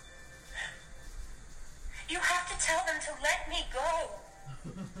 You have to tell them to let me go.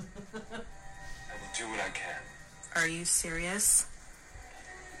 I will do what I can. Are you serious?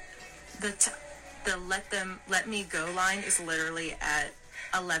 The let me go line is literally at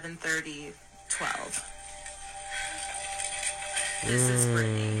 11:30, 12. This is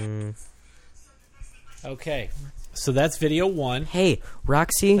Brittany. Okay. So that's video one. Hey,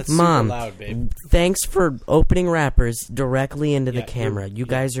 Roxy, That's super Mom, loud, babe. thanks for opening rappers directly into the Yeah, camera. you're- You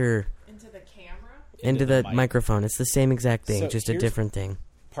guys are Into the camera? into the the mic. microphone. It's the same exact thing, So just a here's- different thing.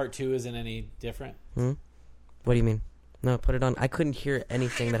 Part two isn't any different. What do you mean? No, put it on. I couldn't hear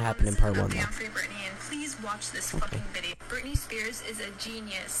anything that happened in part one, though. I'm Free Britney, and please watch this fucking video. Britney Spears is a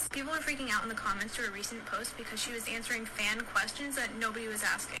genius. People are freaking out in the comments to a recent post because she was answering fan questions that nobody was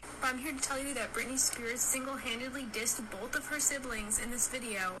asking. But I'm here to tell you that Britney Spears single-handedly dissed both of her siblings in this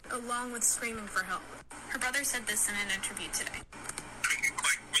video, along with screaming for help. Her brother said this in an interview today.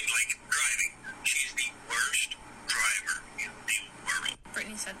 Quite like driving. She's the worst driver in the world.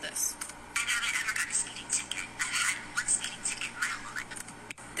 Britney said this. I haven't ever got a speeding ticket. I've had one speeding ticket in my whole life.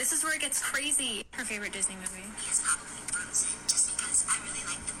 This is where it gets crazy. Her favorite Disney movie. Is probably Frozen, just because I really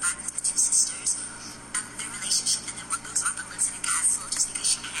like the fact that the two sisters and their relationship, and then one goes off and lives in a castle just because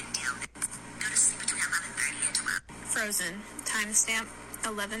she can't deal with it. Go to sleep between 11:30 and 12. Frozen. Timestamp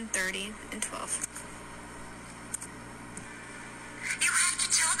 11:30 and 12. You have to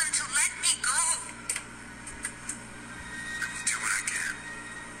tell them to let me go. I will do what I can.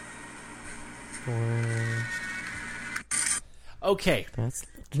 Okay. That's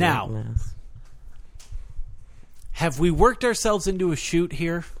Now. genius. Have we worked ourselves into a shoot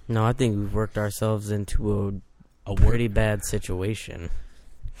here? No, I think we've worked ourselves into A a pretty bad situation.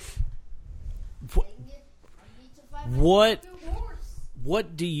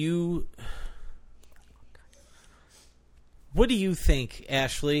 What do you think,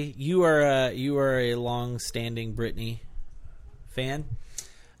 Ashley? You are a long-standing Britney fan.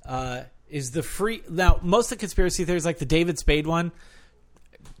 Is the free now most of the conspiracy theories, like the David Spade one,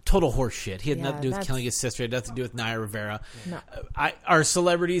 total horse shit. He had nothing to do with that's- killing his sister. It had nothing to do with Naya Rivera. No. Are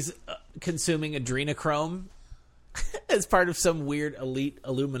celebrities consuming adrenochrome as part of some weird elite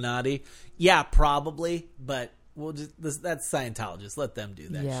Illuminati? Yeah, probably. But we'll that's Scientologists. Let them do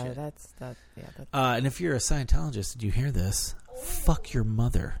that Yeah, shit. that's. And if you're a Scientologist, did you hear this? Fuck your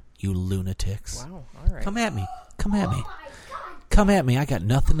mother, you lunatics. Wow. All right. Come at me. Come at me. Come at me. I got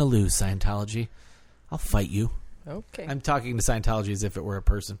nothing to lose, Scientology. I'll fight you. Okay. I'm talking to Scientology as if it were a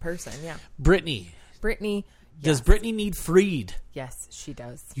person. Yeah. Brittany. Brittany. Does yes. Brittany need freed? Yes, she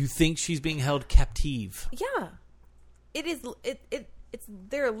does. You think she's being held captive? Yeah. It is. It's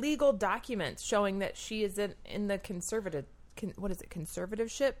there are legal documents showing that she is in the conservatorship.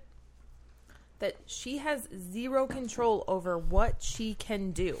 That she has zero control over what she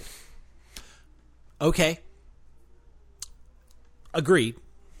can do. Okay. Agreed.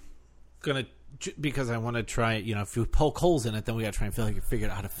 Because I want to try, if you poke holes in it, then we got to try and figure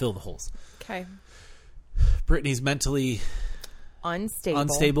out how to fill the holes. Okay. Brittany's mentally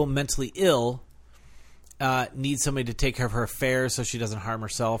unstable, mentally ill, needs somebody to take care of her affairs so she doesn't harm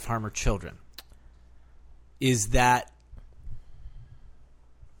herself, harm her children.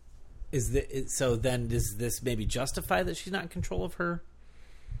 So then does this maybe justify that she's not in control of her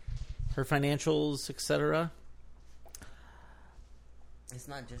financials, etc.? It's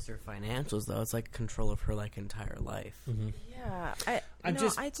not just her financials, though. It's like control of her entire life. Mm-hmm. Yeah.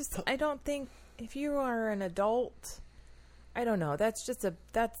 I don't think if you are an adult, I don't know. That's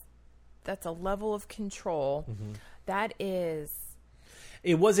a level of control that is.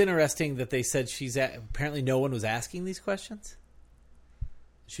 It was interesting that they said apparently no one was asking these questions.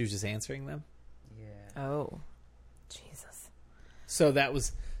 She was just answering them. Yeah. Oh, Jesus. So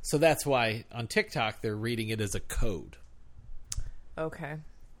that's why on TikTok they're reading it as a code. Okay.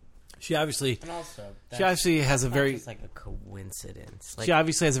 She obviously And also, has a not very just like a coincidence. she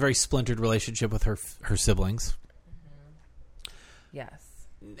obviously has a very splintered relationship with her siblings. Yes.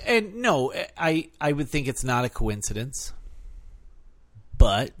 And no, I would think it's not a coincidence.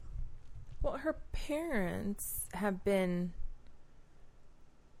 But Well, her parents have been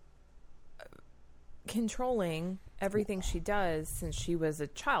controlling everything she does since she was a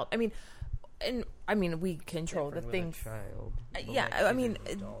child. I mean, we control the things. Child. Yeah, Like, I mean,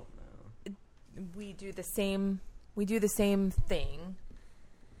 she's an adult now. we do the same. We do the same thing.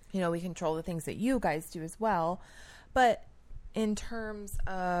 We control the things that you guys do as well. But in terms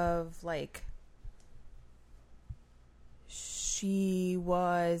of like, she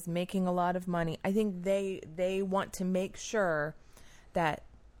was making a lot of money. I think they want to make sure that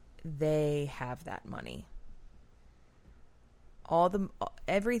they have that money.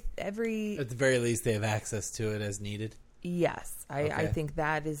 Every at the very least, they have access to it as needed. Yes, I Okay. think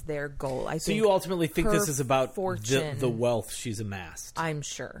that is their goal. So you ultimately think her this is about fortune. the wealth she's amassed. I'm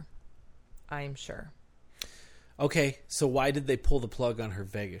sure. Okay, so why did they pull the plug on her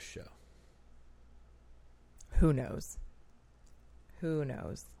Vegas show? Who knows?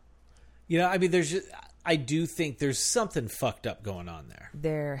 I do think there's something fucked up going on there.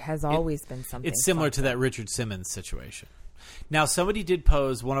 There has always been something. It's similar fucked to that up. Richard Simmons situation. Now, somebody did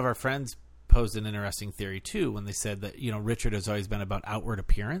pose, one of our friends posed an interesting theory too when they said that, Richard has always been about outward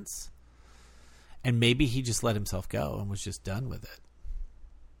appearance. And maybe he just let himself go and was just done with it.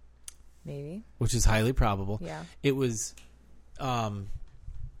 Maybe. Which is highly probable. Yeah. But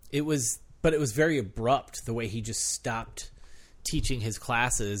it was very abrupt the way he just stopped teaching his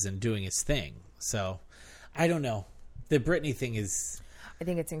classes and doing his thing. So, I don't know. The Britney thing is... I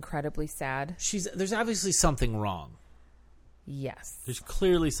think it's incredibly sad. There's obviously something wrong. Yes. There's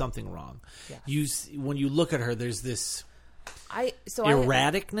clearly something wrong. Yes. When you look at her, there's this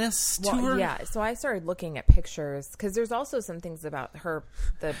erraticness to her. Yeah, so I started looking at pictures because there's also some things about her.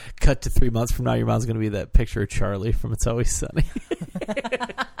 Cut to 3 months from now, your mom's going to be that picture of Charlie from It's Always Sunny.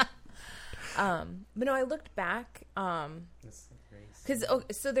 But no, I looked back because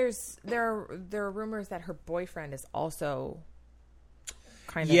there are rumors that her boyfriend is also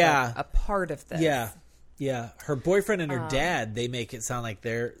kind of a part of this. Yeah. Her boyfriend and her dad, they make it sound like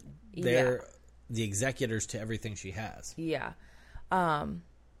they're the executors to everything she has. Yeah. And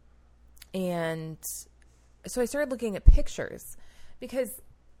so I started looking at pictures because,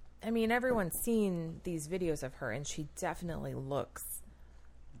 everyone's seen these videos of her and she definitely looks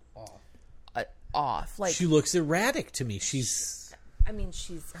off. Like, she looks erratic to me.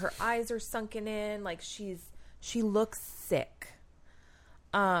 Her eyes are sunken in. Like she looks sick.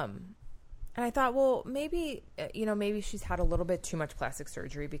 And I thought, well, maybe she's had a little bit too much plastic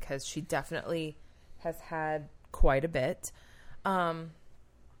surgery because she definitely has had quite a bit. So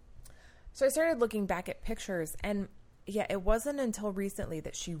I started looking back at pictures, and it wasn't until recently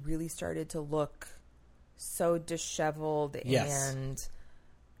that she really started to look so disheveled and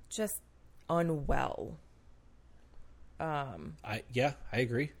just unwell. I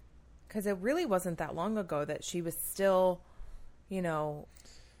agree. Because it really wasn't that long ago that she was still,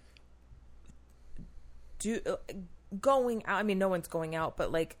 going out. No one's going out,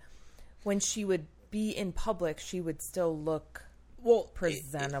 but like when she would be in public, she would still look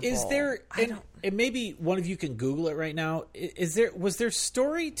presentable. Is there? And maybe one of you can Google it right now. Is there a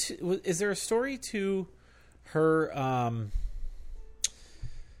story to her?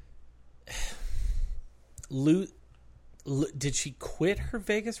 Did she quit her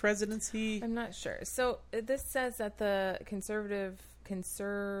Vegas residency? I'm not sure. So this says that the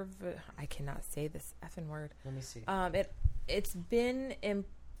I cannot say this effing word. Let me see. It's been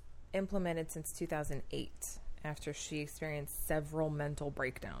implemented since 2008 after she experienced several mental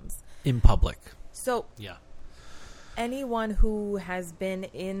breakdowns in public. So anyone who has been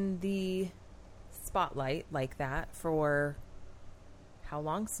in the spotlight like that for how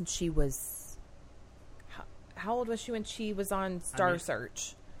long? Since she was how old was she when she was on Star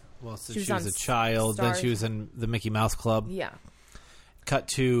Search? Well, since she was a child, then she was in the Mickey Mouse Club. Yeah. Cut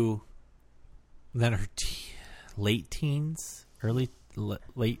to then her late teens, mid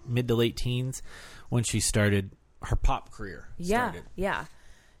to late teens, when she started her pop career. Yeah.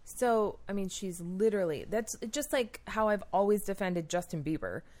 So, she's literally, that's just like how I've always defended Justin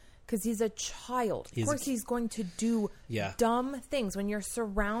Bieber, because he's a child. Of course, he's going to do dumb things when you're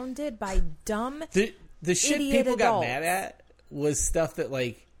surrounded by dumb the shit people got mad at was stuff that,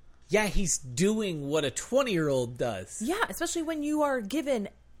 like, yeah, he's doing what a 20-year-old does. Yeah, especially when you are given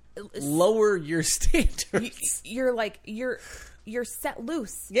lower your standards. You're set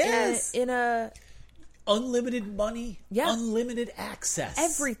loose. Yes. In a unlimited money, yeah, unlimited access,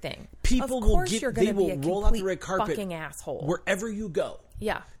 everything. People of will course get. You're They gonna will be a roll out the red complete carpet, fucking asshole, wherever you go.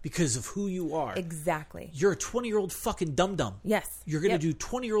 Yeah, because of who you are. Exactly. You're a 20-year-old fucking dum dum. Yes. You're gonna do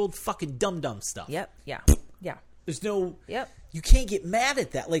 20-year-old fucking dum dum stuff. Yep. Yeah. Yeah. There's no. Yep. You can't get mad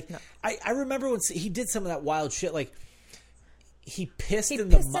at that. Like no. I remember when he did some of that wild shit. Like he pissed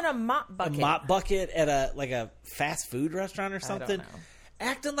in a mop bucket. A mop bucket at a fast food restaurant or something. I don't know.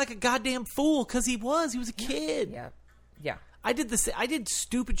 Acting like a goddamn fool because he was a kid. Yeah. Yeah. I did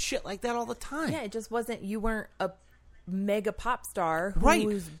stupid shit like that all the time. Yeah, it just wasn't. You weren't a mega pop star, who right?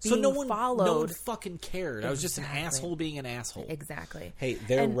 was being So no one fucking cared. Exactly. I was just an asshole being an asshole. Exactly. Hey,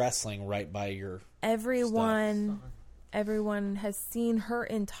 they're wrestling right by your. Everyone has seen her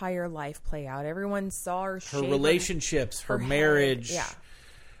entire life play out. Everyone saw her. Her relationships, her marriage, yeah,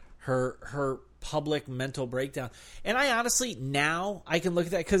 her public mental breakdown. And I honestly now I can look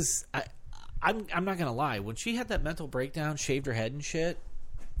at that because I'm not gonna lie. When she had that mental breakdown, shaved her head and shit,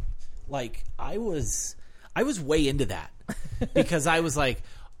 like I was way into that because I was like,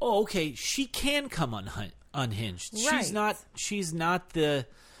 oh, okay, she can come unhinged. Right. She's not the.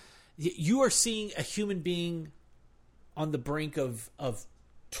 You are seeing a human being on the brink of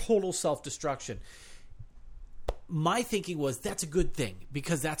total self-destruction. My thinking was that's a good thing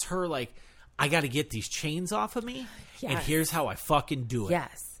because that's her like, I got to get these chains off of me, and here's how I fucking do it.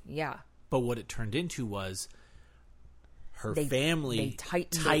 Yes, yeah. But what it turned into was her family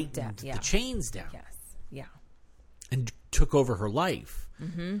tightened the chains down. Yes, yeah. And took over her life.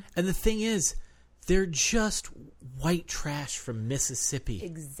 Mm-hmm. And the thing is, they're just white trash from Mississippi.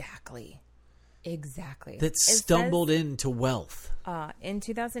 Exactly. That stumbled into wealth. In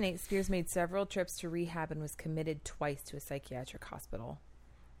 2008, Spears made several trips to rehab and was committed twice to a psychiatric hospital.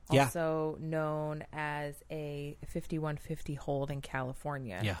 Also known as a 5150 hold in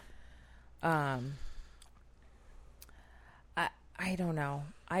California. Yeah. I don't know.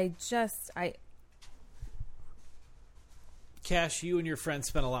 Cash, you and your friends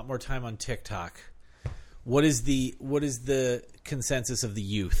spent a lot more time on TikTok. What is the consensus of the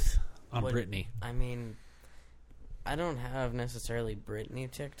youth on Britney? I mean, I don't have necessarily Britney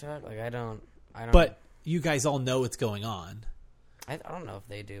TikTok. Like I don't. But you guys all know what's going on. I don't know if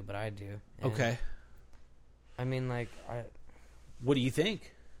they do, but I do. And okay. I mean, like, what do you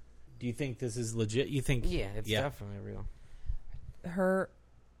think? Do you think this is legit? You think? Yeah, it's definitely real. Her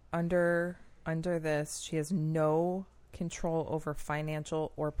under this, she has no control over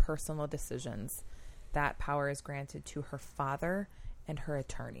financial or personal decisions. That power is granted to her father and her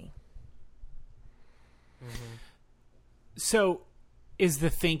attorney. Mm-hmm. So, is the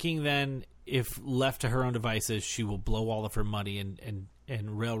thinking then, if left to her own devices, she will blow all of her money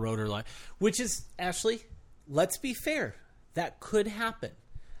and railroad her life? Which is, Ashley, let's be fair, that could happen.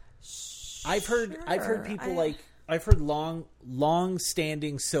 Sure. I've heard people I've heard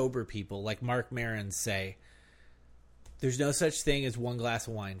long-standing sober people like Mark Maron say, there's no such thing as one glass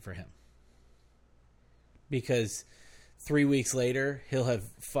of wine for him. Because 3 weeks later, he'll have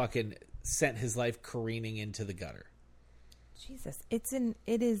fucking sent his life careening into the gutter. Jesus. It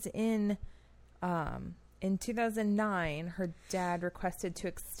is in 2009, her dad requested to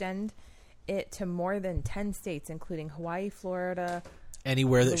extend it to more than 10 states, including Hawaii, Florida,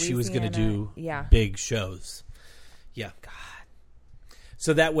 anywhere that Louisiana. She was going to do yeah. big shows. Yeah. God.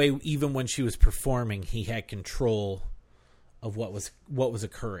 So that way, even when she was performing, he had control of what was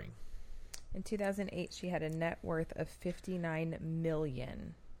occurring. In 2008, she had a net worth of $59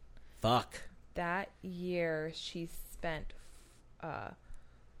 million. Fuck. That year, she spent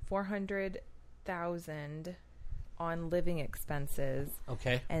 $400,000 on living expenses.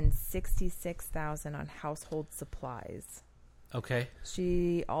 Okay. And $66,000 on household supplies. Okay.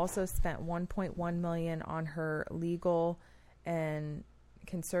 She also spent $1.1 million on her legal and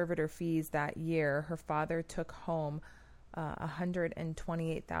conservator fees that year. Her father took home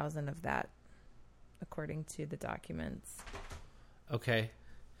 $128,000 of that, according to the documents. Okay.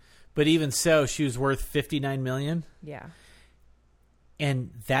 But even so, she was worth $59 million? Yeah.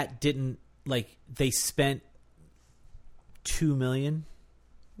 And that didn't, they spent $2 million?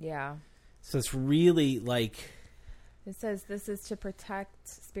 Yeah. So it's really It says this is to protect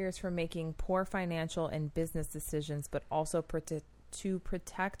Spears from making poor financial and business decisions, but also to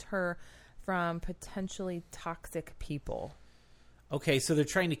protect her from potentially toxic people. Okay, so they're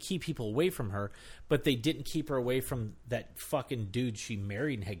trying to keep people away from her, but they didn't keep her away from that fucking dude she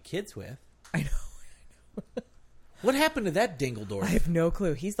married and had kids with. I know. What happened to that Dingledorf? I have no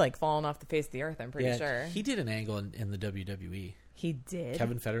clue. He's like fallen off the face of the earth, I'm pretty Yeah, sure. he did an angle in the WWE. He did?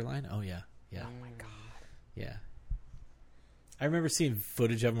 Kevin Federline? Oh, yeah. Yeah. Oh, my God. Yeah. I remember seeing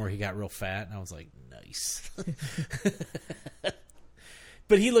footage of him where he got real fat, and I was like, nice.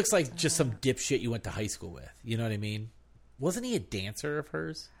 But he looks like just some dipshit you went to high school with. You know what I mean? Wasn't he a dancer of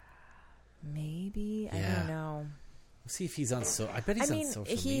hers? Maybe. I Yeah. don't know. Let's see if he's on I bet he's on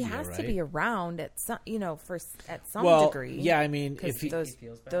social he media, has right? to be around at some, at some Well, degree. yeah, I mean, 'cause if he those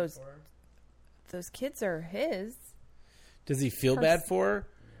kids are his. Does he feel bad for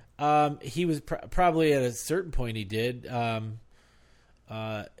her? He was probably at a certain point he did.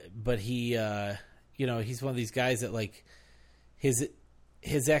 But he, he's one of these guys that like his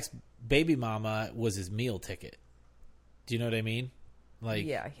ex baby mama was his meal ticket. Do you know what I mean? Like,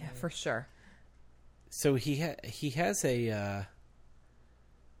 yeah, for sure. So he has a.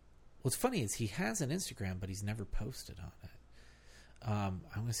 What's funny is he has an Instagram, but he's never posted on it. I'm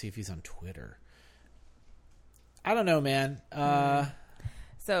gonna see if he's on Twitter. I don't know, man.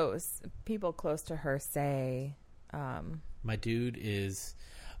 So people close to her say, my dude is.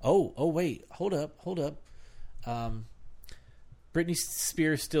 Oh, wait, hold up. Britney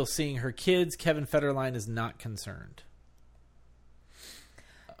Spears still seeing her kids. Kevin Federline is not concerned.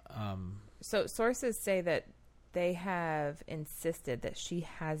 So sources say that they have insisted that she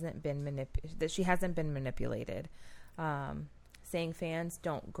hasn't been manipulated, saying fans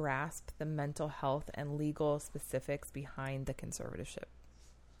don't grasp the mental health and legal specifics behind the conservatorship.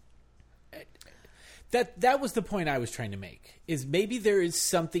 That was the point I was trying to make. Is maybe there is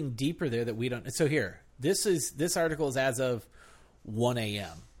something deeper there that we don't. So here, this article is as of 1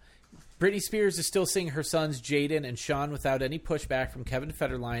 a.m. Britney Spears is still seeing her sons Jaden and Sean without any pushback from Kevin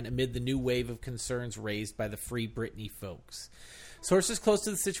Federline amid the new wave of concerns raised by the Free Britney folks. Sources close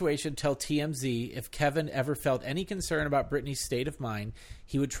to the situation tell TMZ if Kevin ever felt any concern about Britney's state of mind,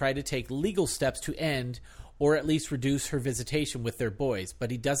 he would try to take legal steps to end or at least reduce her visitation with their boys,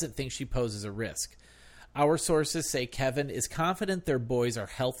 but he doesn't think she poses a risk. Our sources say Kevin is confident their boys are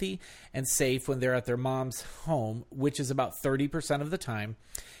healthy and safe when they're at their mom's home, which is about 30% of the time,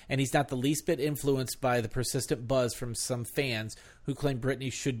 and he's not the least bit influenced by the persistent buzz from some fans who claim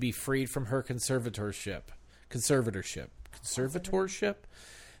Britney should be freed from her conservatorship.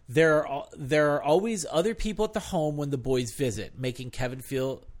 There are always other people at the home when the boys visit, making Kevin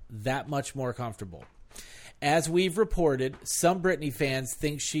feel that much more comfortable. As we've reported, some Britney fans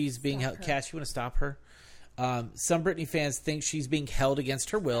think she's being held. Cash, you want to stop her? Some Britney fans think she's being held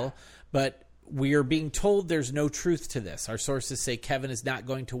against her will, but we are being told there's no truth to this. Our sources say Kevin is not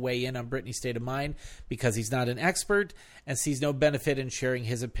going to weigh in on Britney's state of mind because he's not an expert and sees no benefit in sharing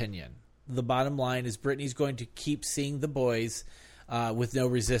his opinion. The bottom line is Britney's going to keep seeing the boys with no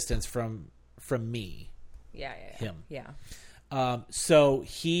resistance from me. Him. Yeah. So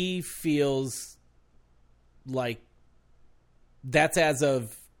he feels like that's as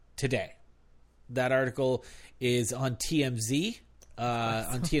of today. That article is on TMZ,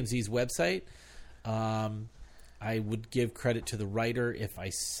 on TMZ's website. I would give credit to the writer if I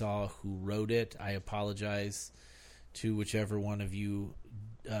saw who wrote it. I apologize to whichever one of you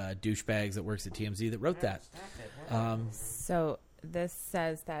douchebags that works at TMZ that wrote that. So this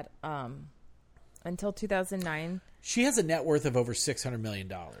says that until 2009... She has a net worth of over $600 million.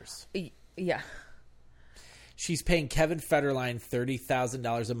 Yeah. She's paying Kevin Federline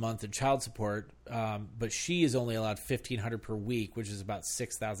 $30,000 a month in child support, but she is only allowed $1,500 per week, which is about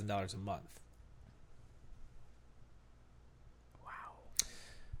 $6,000 a month. Wow.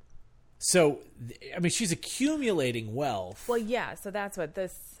 So, I mean, she's accumulating wealth. Well, yeah. So that's what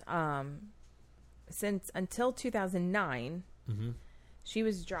this. Since until 2009, she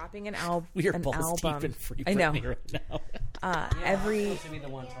was dropping an album. We are balls deep in Free Britney I know. right now.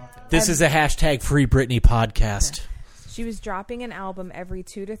 This is a hashtag Free Britney podcast. She was dropping an album every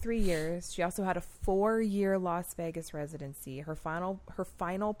 2 to 3 years. She also had a 4-year Las Vegas residency. Her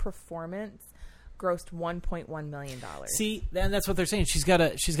final performance grossed $1.1 million. See, and that's what they're saying. She's got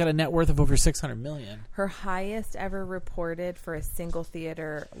a net worth of over $600 million. Her highest ever reported for a single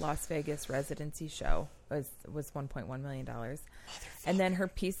theater Las Vegas residency show was $1.1 million. And then her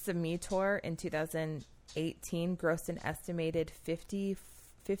Piece of Me tour in 2018 grossed an estimated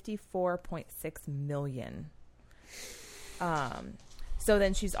 $54.6 million. So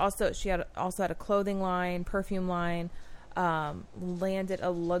then she had a clothing line, perfume line, landed a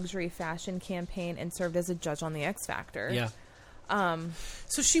luxury fashion campaign, and served as a judge on the X Factor. Yeah.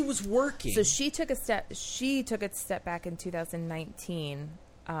 So she was working. So she took a step back in 2019,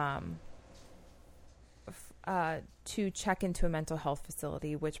 to check into a mental health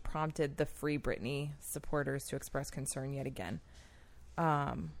facility, which prompted the Free Britney supporters to express concern yet again.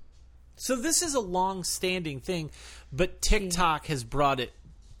 So this is a long-standing thing, but TikTok has brought it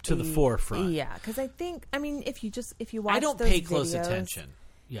to the forefront. Yeah, because I mean, if you watch, I don't those pay close videos- attention.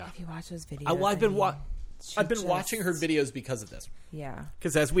 Yeah, If you watch those videos, well, I've been she watching her videos because of this. Yeah,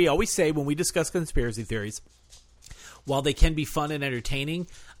 Because as we always say when we discuss conspiracy theories, while they can be fun and entertaining,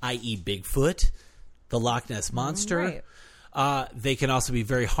 i.e. Bigfoot, the Loch Ness Monster, they can also be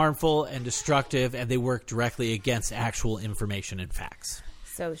very harmful and destructive, and they work directly against actual information and facts.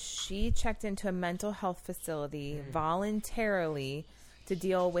 So she checked into a mental health facility voluntarily to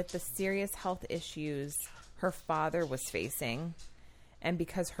deal with the serious health issues her father was facing, and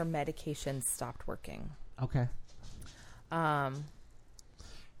because her medication stopped working. Okay.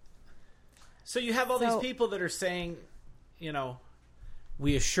 So you have all these people that are saying, you know,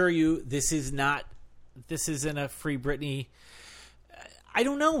 we assure you this isn't a Free Britney. I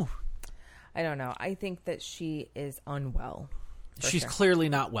don't know. I think that she is unwell. She's clearly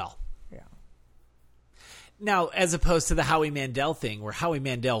not well. Yeah. Now, as opposed to the Howie Mandel thing, where Howie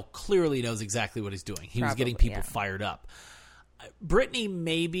Mandel clearly knows exactly what he's doing. He was getting people fired up. Britney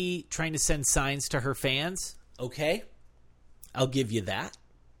may be trying to send signs to her fans. Okay. I'll give you that.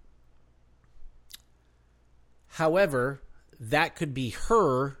 However, that could be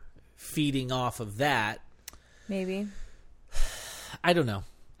her feeding off of that. Maybe. I don't know.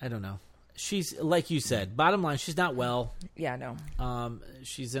 She's, like you said, bottom line, she's not well. Yeah, no.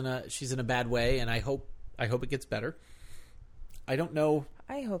 She's in a bad way, and I hope it gets better. I don't know.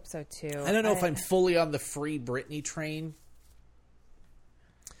 I hope so too. I don't know if I'm fully on the Free Britney train.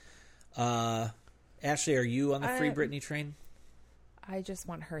 Ashley, are you on the Free Britney train? I just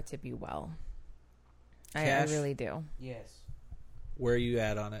want her to be well. Cash? I really do. Yes. Where are you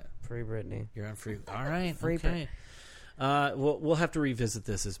at on it? Free Britney. You're on Free. All right. Free okay. We'll have to revisit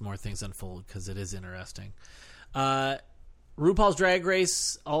this as more things unfold because it is interesting. RuPaul's Drag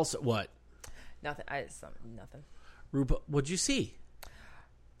Race also what? Nothing. Nothing. RuPaul, what'd you see?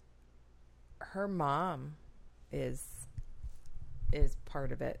 Her mom is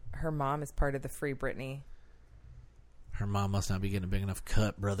part of it. Her mom is part of the Free Britney. Her mom must not be getting a big enough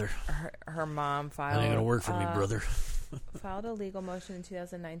cut, brother. Her mom filed. That ain't gonna work for me, brother. Filed a legal motion in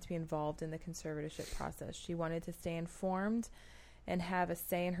 2009 to be involved in the conservatorship process. She wanted to stay informed and have a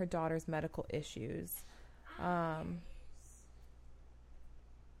say in her daughter's medical issues. Court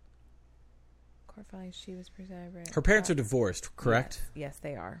filing, she was presented. Her parents are divorced, correct? Yes,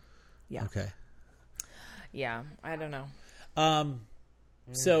 they are. Yeah. Okay. Yeah, I don't know.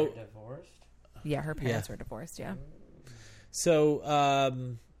 So They're divorced? Yeah, her parents were divorced. Yeah.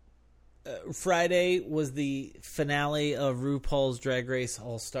 So Friday was the finale of RuPaul's Drag Race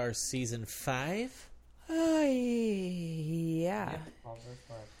All Stars Season 5. Yeah.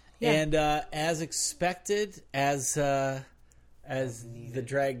 And as expected, as the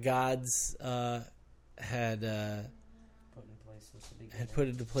drag gods had put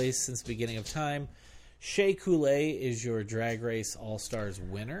into place since the beginning of time, Shea Coulee is your Drag Race All Stars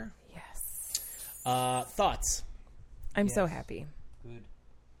winner. Yes. Thoughts? I'm so happy.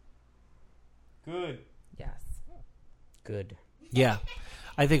 Good. Yes. Good. Yeah.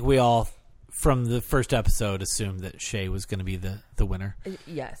 I think we all, from the first episode, assumed that Shea was going to be the winner.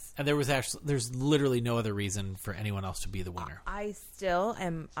 Yes. And there's literally no other reason for anyone else to be the winner. I still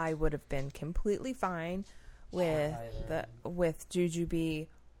am. I would have been completely fine with Jujubee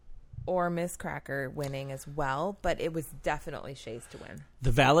or Miss Cracker winning as well, but it was definitely Shea's to win.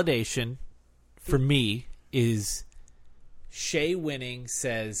 The validation for me is Shea winning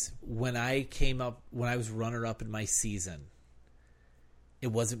says when I was runner-up in my season,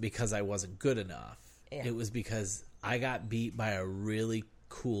 it wasn't because I wasn't good enough. Yeah. It was because I got beat by a really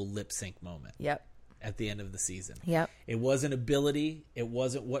cool lip sync moment. Yep. At the end of the season. Yep. It wasn't ability. It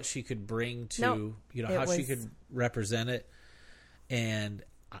wasn't what she could bring to, how she could represent it. And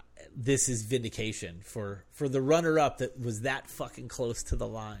this is vindication for the runner-up that was that fucking close to the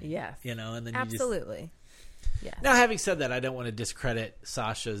line. Yes. And then absolutely. Yeah. Now, having said that, I don't want to discredit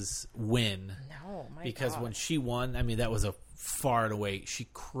Sasha's win. No, because when she won, I mean, that was a far and away. She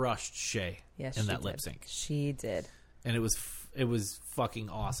crushed Shea in that lip sync. She did. And it was fucking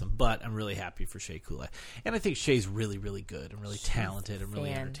awesome. But I'm really happy for Shea Coulee. And I think Shea's really, really good and really talented and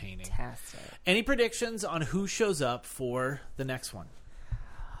really entertaining. Fantastic. Any predictions on who shows up for the next one?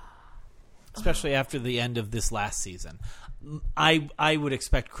 Especially after the end of this last season. I would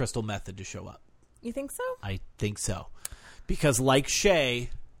expect Crystal Method to show up. You think so? I think so. Because like Shea,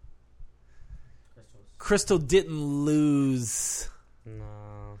 Crystal didn't lose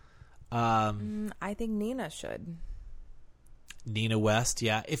I think Nina should. Nina West,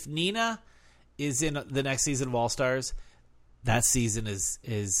 yeah. If Nina is in the next season of All Stars, that season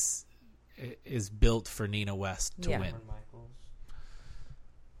is built for Nina West to win.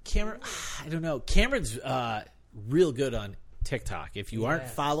 Cameron, I don't know. Cameron's real good on TikTok. If you aren't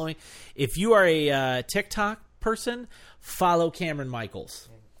following, if you are a TikTok person, follow Cameron Michaels.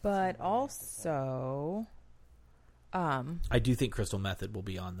 But also, I do think Crystal Method will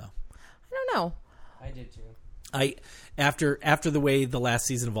be on, though. I don't know. I did too. After the way the last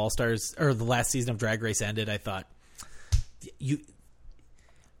season of All Stars or the last season of Drag Race ended, I thought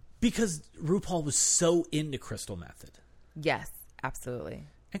because RuPaul was so into Crystal Method. Yes, absolutely.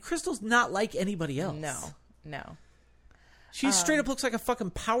 And Crystal's not like anybody else. No. She straight up looks like a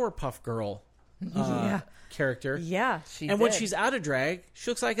fucking Powerpuff Girl character. Yeah, And when she's out of drag, she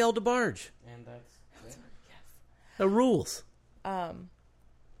looks like El DeBarge. And that's The rules.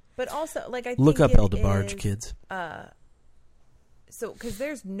 But also, like, I look think up El DeBarge, kids. So, because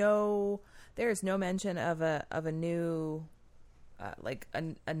there's no mention of a new,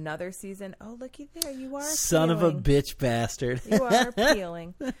 another season. Oh, looky there, you are Son of a bitch bastard. You are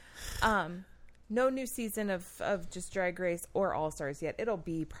peeling. No new season of just Drag Race or All Stars yet. It'll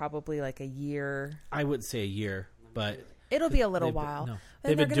be probably like a year. I wouldn't say a year, but it'll be a little while. No.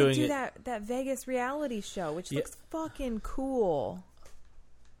 Then They've they're been going to doing do it. that Vegas reality show, which looks fucking cool.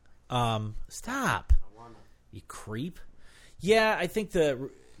 Stop. You creep. Yeah, I think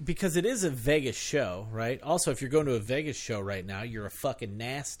because it is a Vegas show, right? Also, if you're going to a Vegas show right now, you're a fucking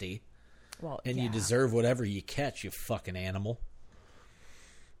nasty. Well, and you deserve whatever you catch, you fucking animal.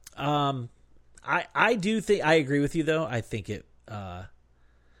 I do think I agree with you though. I think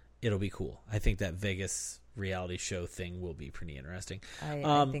it'll be cool. I think that Vegas reality show thing will be pretty interesting.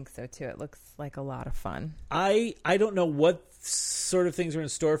 I think so too. It looks like a lot of fun. I don't know what sort of things are in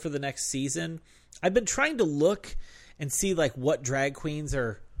store for the next season. I've been trying to look and see like what drag queens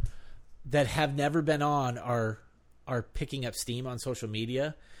that have never been on are picking up steam on social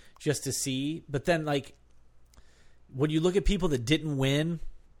media just to see. But then like when you look at people that didn't win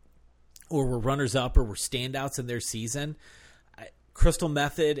or were runners up or were standouts in their season, Crystal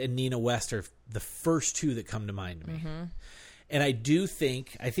Method and Nina West are the first two that come to mind to me. Mm-hmm. And I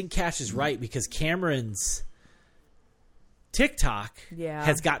think Cash is right because Cameron's TikTok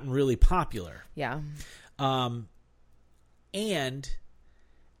has gotten really popular. Yeah. And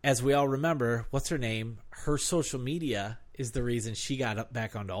as we all remember, what's her name? Her social media is the reason she got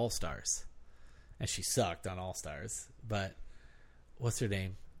back onto All Stars. And she sucked on All Stars. But what's her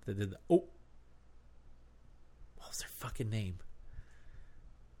name? What was her fucking name?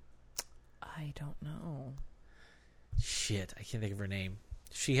 I don't know. Shit, I can't think of her name.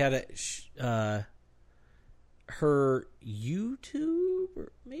 She had her YouTube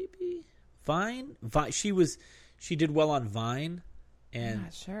or maybe Vine. She did well on Vine, and I'm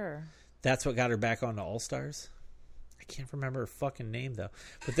not sure. That's what got her back onto All Stars. I can't remember her fucking name though.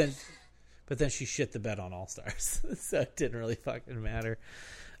 But then she shit the bed on All Stars, so it didn't really fucking matter.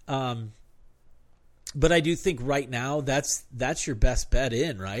 But I do think right now that's your best bet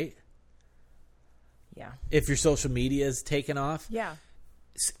in, right? Yeah. If your social media is taken off. Yeah.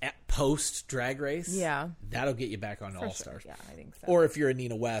 Post Drag Race. Yeah. That'll get you back on All Stars. Yeah, I think so. Or if you're a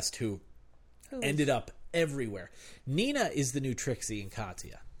Nina West who ended up everywhere. Nina is the new Trixie and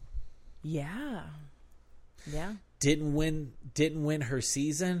Katya. Yeah. Yeah. Didn't win her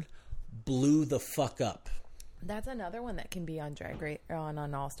season. Blew the fuck up. That's another one that can be on Drag Race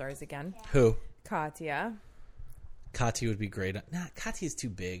on All Stars again. Who? Katya. Katya would be great. Nah, Katya's too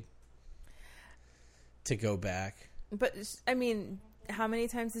big to go back. But I mean, how many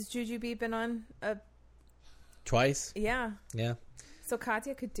times has Jujubee been on? Twice. Yeah. Yeah. So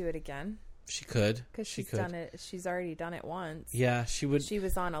Katya could do it again. She could. Because she's done it. She's already done it once. Yeah, she would. She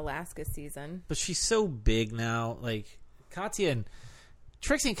was on Alaska season. But she's so big now. Like Katya and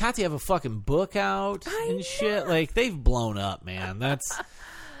Trixie and Katya have a fucking book out and shit. Like they've blown up, man. That's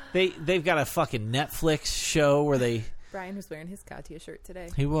they've got a fucking Netflix show where they. Brian was wearing his Katya shirt today.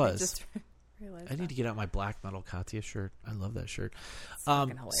 He was. I just realized I need to get out my black metal Katya shirt. I love that shirt.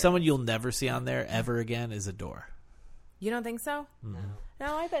 Hilarious. Someone you'll never see on there ever again is Adore. You don't think so? Mm-hmm.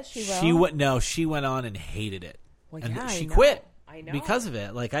 No, I bet she will. She went on and hated it. Well, and yeah, she I know. quit I know. because of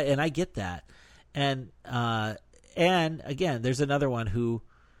it. Like I get that. And again, there's another one who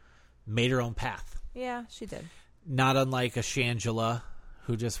made her own path. Yeah, she did. Not unlike a Shangela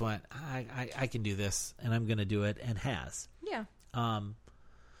who just went, I can do this and I'm going to do it and has. Yeah.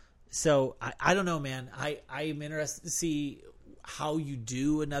 So I don't know, man. I am interested to see how you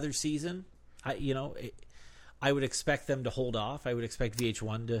do another season. I would expect them to hold off. I would expect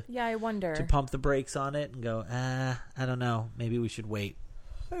VH1 to Yeah, I wonder. to pump the brakes on it and go, I don't know. Maybe we should wait.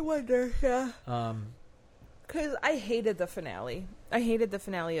 I wonder, yeah. Because I hated the finale. I hated the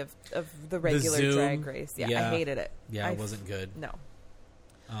finale of the regular Zoom? Drag Race. Yeah, I hated it. Yeah, it wasn't good. No.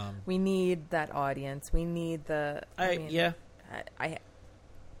 We need that audience. We need the... I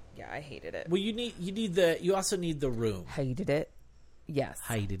hated it. Well, you also need the room. Hated it. Yes.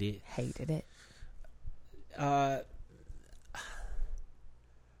 Hated it. Hated it.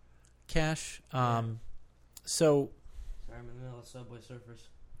 Cash. So Sorry, I'm in the middle of Subway Surfers.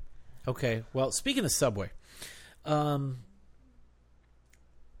 okay. Well, speaking of Subway,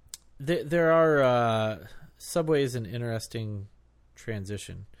 there are Subway is an interesting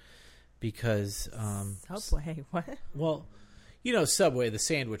transition because Subway. What? well, you know Subway, the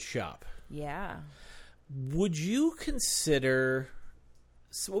sandwich shop. Yeah. Would you consider?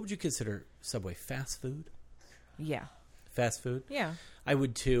 What would you consider Subway? Fast food? Yeah. Fast food? Yeah. I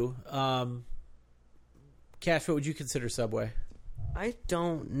would too. Cash, what would you consider Subway? I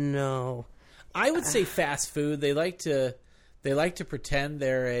don't know. I would say fast food. They like to pretend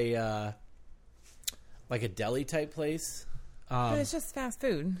they're a like a deli type place. But it's just fast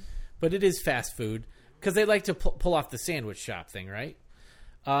food. But it is fast food because they like to pull off the sandwich shop thing, right?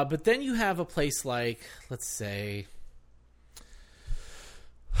 But then you have a place like, let's say,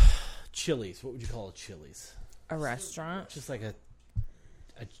 Chili's. What would you call a Chili's? A restaurant. Just like a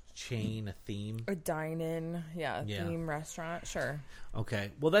chain, a theme. A dine-in. Yeah, theme restaurant. Sure. Okay.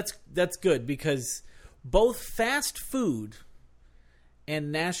 Well, that's good because both fast food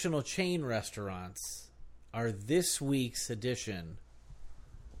and national chain restaurants are this week's edition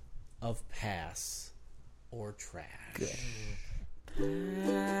of Pass or Trash. Good.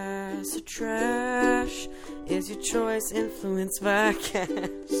 Pass or trash? Is your choice influenced by cash?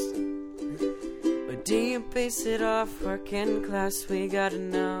 Or do you base it off working class? We gotta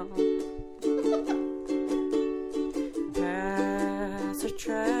know. Pass or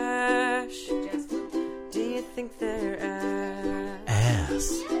trash? Do you think they're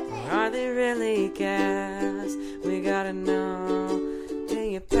ass? Or are they really gas? We gotta know. Do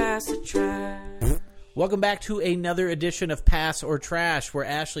you pass or trash? Welcome back to another edition of Pass or Trash, where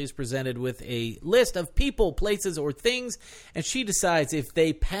Ashley is presented with a list of people, places, or things, and she decides if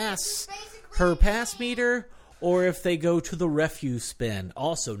they pass her pass meter or if they go to the refuse bin,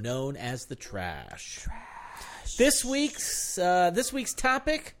 also known as the trash. This week's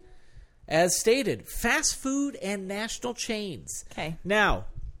topic, as stated, fast food and national chains. Okay. Now,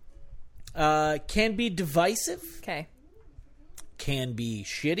 can be divisive. Okay. Can be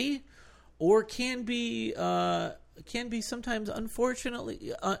shitty. Or can be sometimes,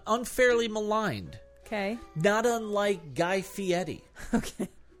 unfortunately, unfairly maligned. Okay. Not unlike Guy Fieri, Okay.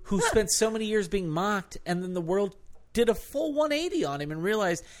 who spent so many years being mocked, and then the world did a full 180 on him and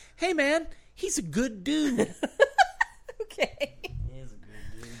realized, hey man, he's a good dude. Okay. He is a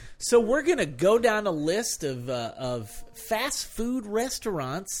good dude. So we're gonna go down a list of fast food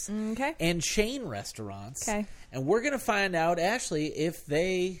restaurants Okay. and chain restaurants. Okay. And we're gonna find out, Ashley, if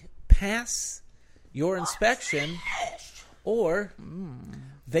they pass your inspection or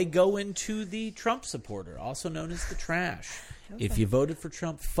they go into the Trump supporter, also known as the trash. If you voted for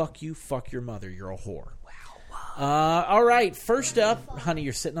Trump, fuck you, fuck your mother. You're a whore. Wow. All right. First up, honey,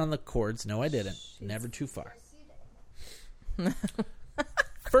 you're sitting on the cords. No, I didn't. Never too far.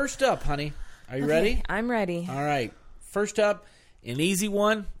 First up, honey. Are you ready? I'm ready. All right. First up, an easy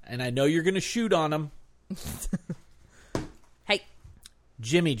one, and I know you're going to shoot on them. Hey.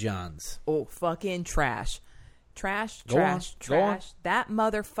 Jimmy John's. Oh, fucking trash. Trash, Go trash, on. Go on. trash. That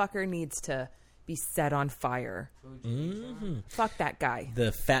motherfucker needs to be set on fire. Mm-hmm. Fuck that guy.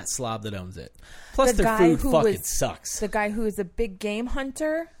 The fat slob that owns it. Plus, The their guy food who fucking was- sucks. The guy who is a big game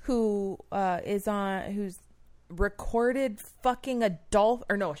hunter who's recorded fucking a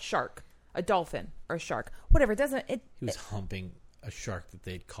shark. A dolphin or a shark. Whatever. He He was humping a shark that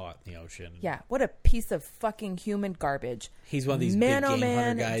they'd caught in the ocean. Yeah, what a piece of fucking human garbage. He's one of these Man, big oh game man,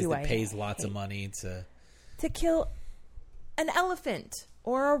 hunter guys do that I pays lots of hate- money to... To an elephant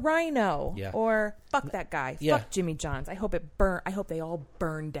or a rhino Yeah. or fuck that guy. Yeah. Fuck Jimmy John's. I hope they all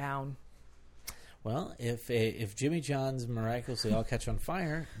burn down. Well, if Jimmy John's miraculously all catch on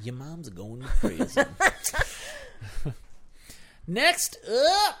fire, your mom's going to prison. Next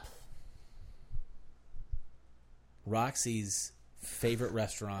up, Roxy's favorite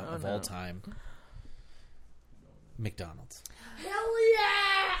restaurant of all time, McDonald's. Hell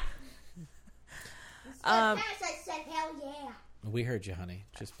yeah! I said hell yeah. We heard you, honey.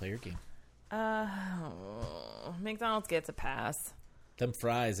 Just play your game. McDonald's gets a pass. Them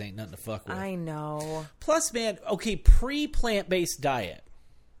fries ain't nothing to fuck with. I know. Plus, man, okay, pre-plant-based diet.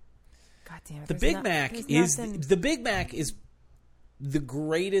 God damn it. The Big Mac is the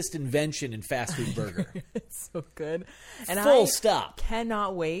greatest invention in fast food burger. It's so good. And Full stop.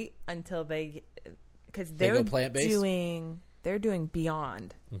 Cannot wait until because They go plant-based? they're doing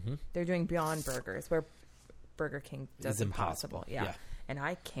Beyond. Mm-hmm. They're doing Beyond Burgers where Burger King does It's Impossible. impossible. Yeah. And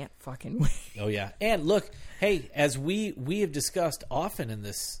I can't fucking wait. Oh yeah, and look, hey, as we have discussed often in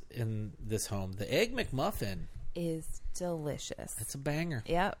this home, the Egg McMuffin Is delicious. it's a banger.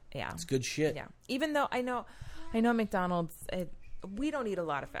 Yep. Yeah. It's good shit. Yeah. Even though I know McDonald's, we don't eat a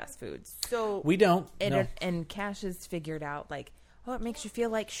lot of fast food, so We don't. No. And Cash has figured out like, oh, it makes you feel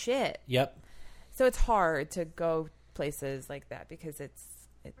like shit. Yep. So it's hard to go places like that because it's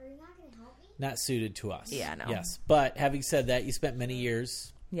Are you not going to help me? Not suited to us. Yeah, no. Yes, but having said that, you spent many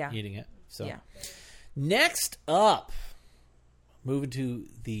years eating it. So yeah. Next up, moving to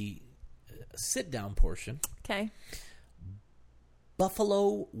the sit-down portion. Okay.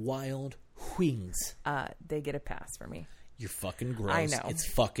 Buffalo Wild Wings. They get a pass for me. You're fucking gross. I know. It's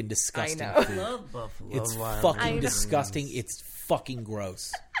fucking disgusting. I know. Food. Love Buffalo It's Wild fucking Wings. disgusting. It's fucking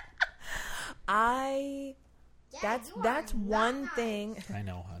gross. That's one thing. I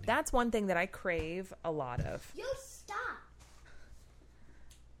know, honey. That's one thing that I crave a lot of. You stop.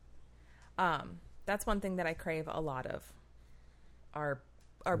 That's one thing that I crave a lot of. Our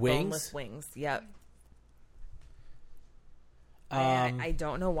Wings? boneless wings. Yep. I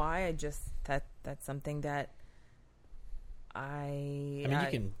don't know why. I just that's something that I mean, you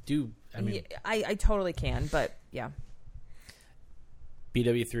can do. I mean, I totally can, but yeah.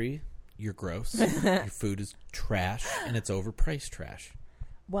 BW3, you're gross. Your food is trash, and it's overpriced trash.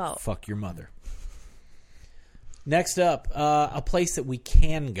 Well, Fuck your mother. Next up, a place that we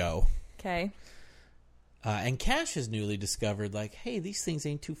can go. okay. And Cash has newly discovered, like, hey, these things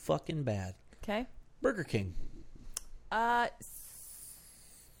ain't too fucking bad. Okay. Burger King.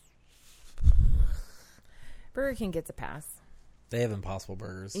 Burger King gets a pass. They have Impossible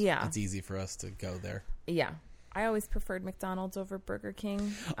Burgers. Yeah. It's easy for us to go there. Yeah. I always preferred McDonald's over Burger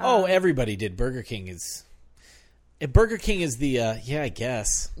King. Everybody did. Burger King is the, I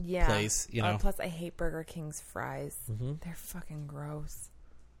guess, place, you know. Plus, I hate Burger King's fries. Mm-hmm. They're fucking gross.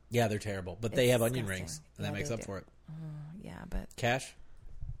 Yeah, they're terrible. But they have onion disgusting. rings, and Yeah, that makes they up do. for it. Yeah, but Cash?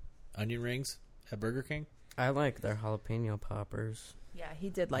 Onion rings at Burger King? I like their jalapeno poppers. yeah, he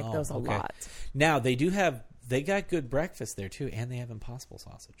did like Oh, those a okay. lot. Now, they got good breakfast there, too, and they have Impossible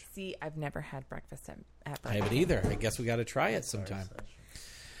sausage. See, I've never had breakfast at I Burger haven't King. either. I guess we got to try it sometime.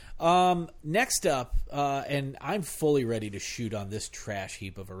 Next up, and I'm fully ready to shoot on this trash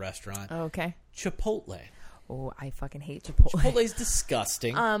heap of a restaurant. Okay. Chipotle. Oh, I fucking hate Chipotle. Chipotle's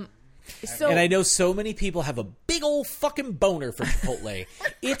disgusting. So and I know so many people have a big old fucking boner for Chipotle.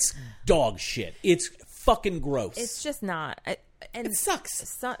 It's dog shit. It's fucking gross. it's just not. And It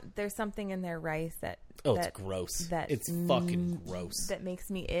sucks. there's something in their rice that It's gross. It's fucking gross. that makes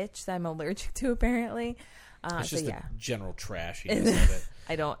me itch. That I'm allergic to apparently. It's So just yeah, the general trashiness of it.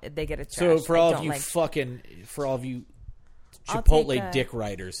 I don't. They get a trash. So for all I of don't you like, for all of you I'll Chipotle take a- dick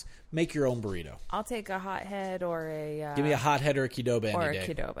riders, make your own burrito. I'll take a hot head or a Give me a hot head or a Qdoba or any a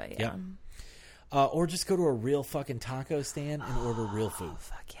day. Qdoba. Yeah. Yep. Or just go to a real fucking taco stand and order real food.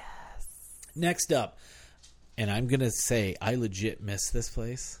 Fuck yes. Next up, and I'm going to say I legit miss this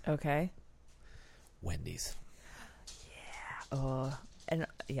place, Okay. Wendy's. And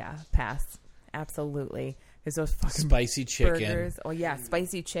yeah, pass. Absolutely. Because those fucking Spicy chicken. burgers. Oh yeah,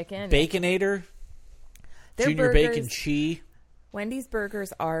 spicy chicken. Baconator. Their Junior burgers- Bacon Cheese. Wendy's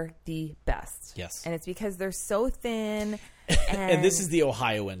burgers are the best. Yes. And it's because they're so thin. And this is the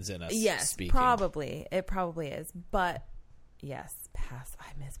Ohioans in us yes, speaking. probably. It probably is. But yes, pass. I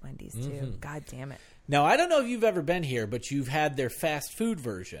miss Wendy's too. Mm-hmm. God damn it. Now, I don't know if you've ever been here, but you've had their fast food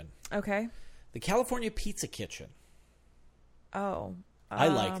version. Okay. The California Pizza Kitchen. Oh. I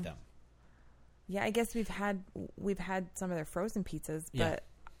like them. Yeah, I guess we've had some of their frozen pizzas, Yeah. but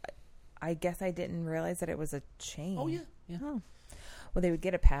I guess I didn't realize that it was a chain. Oh, yeah. Oh. Well, they would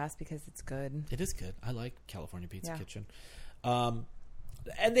get a pass because it's good. It is good. I like California Pizza Yeah. Kitchen. And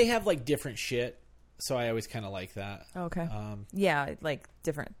they have, like, different shit, so I always kind of like that. Okay. Yeah, like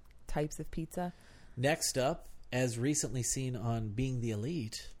different types of pizza. Next up, as recently seen on Being the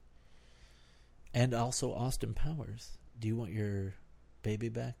Elite, and also Austin Powers, do you want your baby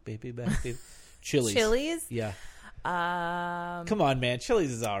back, baby? Chili's. Chili's? Yeah. Come on, man.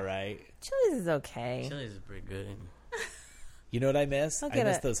 Chili's is all right. Chili's is okay. Chili's is pretty good. You know what I miss? I'll I get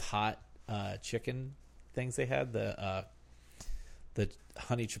miss it. those hot chicken things they had. The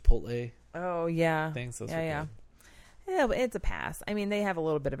honey chipotle Oh yeah. things. Those yeah, were yeah. good. Yeah, but it's a pass. I mean, they have a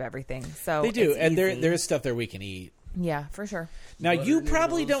little bit of everything, so They do, it's and easy. there is stuff there we can eat. Yeah, for sure. Now, you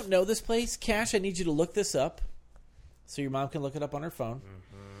probably don't know this place. Cash, I need you to look this up so your mom can look it up on her phone.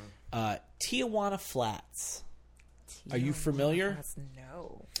 Tijuana Flats. Are you familiar?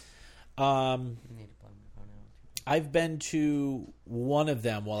 No. I've been to one of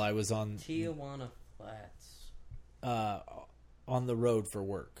them while I was on Tijuana Flats. on the road for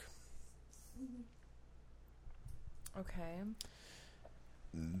work. Okay.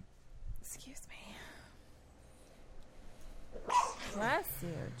 Excuse me. Bless you.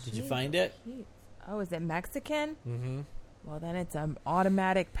 Did you Jeez, find it? Pete. Oh, is it Mexican? Mm-hmm. Well, then it's an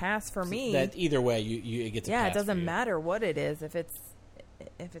automatic pass for me. That either way, you it gets a yeah, pass it doesn't for you. matter what it is if it's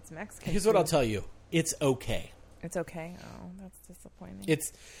Mexican. Here's what I'll food. tell you: it's okay. It's okay. Oh, that's disappointing.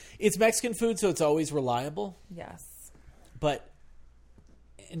 It's Mexican food, so it's always reliable. Yes. But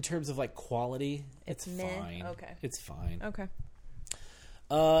in terms of like quality, it's meh. fine. Okay. It's fine. Okay.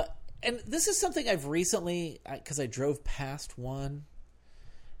 And this is something I've recently, because I drove past one,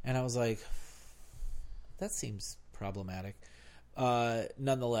 and I was like, that seems problematic.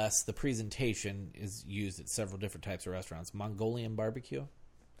 Nonetheless, the presentation is used at several different types of restaurants. Mongolian barbecue.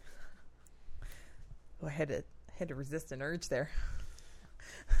 Oh, I had to resist an urge there.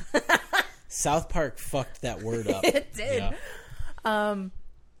 South Park fucked that word up. It did. Yeah.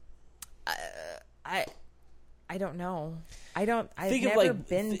 I don't know. I've Think of, never like,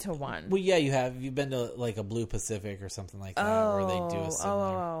 been to one. Well, yeah, you have. You've been to like a Blue Pacific or something like that, where they do a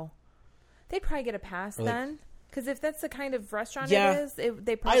similar. They'd probably get a pass Or like- then, because if that's the kind of restaurant Yeah. it is,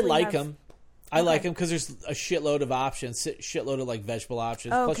 they I probably like have... them. I like them because there's a shitload of options, shitload of like vegetable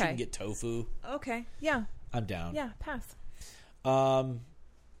options. Oh, Plus, you okay. can get tofu. Okay, yeah, I'm down. yeah, pass.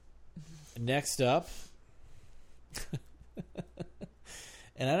 Next up,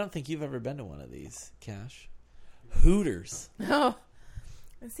 and I don't think you've ever been to one of these, Cash. Hooters. Oh,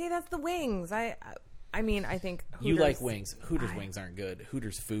 see, that's the wings. I mean, I think Hooters, You like wings. Hooters wings aren't good.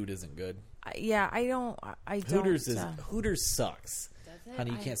 Hooters food isn't good. Yeah, I don't. Hooters sucks. Does it?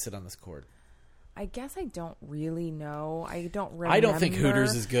 Honey, you can't sit on this cord. I guess I don't really know. I don't remember. I don't think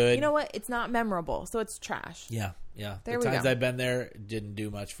Hooters is good. You know what? It's not memorable, so it's trash. Yeah. There the we times go. I've been there, it didn't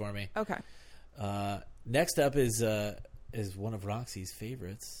do much for me. Okay. Next up is one of Roxy's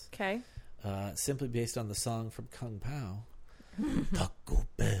favorites. Okay. Simply based on the song from Kung Pao. Taco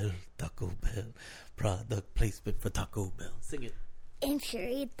Bell, product placement for Taco Bell. Sing it.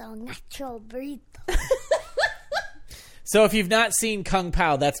 Enchilito, nacho burrito. So if you've not seen Kung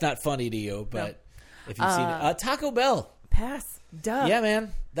Pao, that's not funny to you, but if you've seen it, Taco Bell. Pass. Duh. Yeah,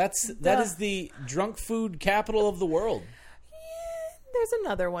 man. That is the drunk food capital of the world. There's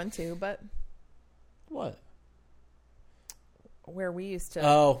another one too, but What? where we used to.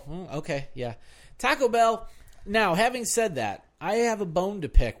 Oh, okay, yeah. Taco Bell. Now, having said that, I have a bone to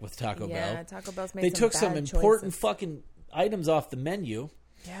pick with Taco Bell. Yeah, Taco Bell's made They some took some bad important choices. fucking items off the menu.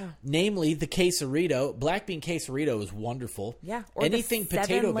 Yeah. Namely, the quesarito. Black bean quesarito is wonderful. Yeah, or the anything 7-layer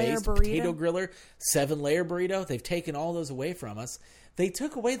potato-based, burrito. potato griller, 7-layer burrito. They've taken all those away from us. They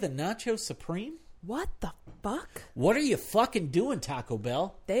took away the Nacho Supreme. What the fuck? What are you fucking doing, Taco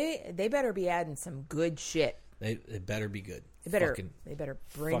Bell? They better be adding some good shit. They better be good. They better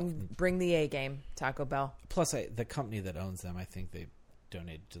bring the A game, Taco Bell. Plus, the company that owns them, I think they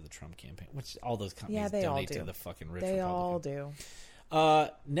donated to the Trump campaign, which all those companies Yeah, they all donate do. to the fucking rich They Republican. all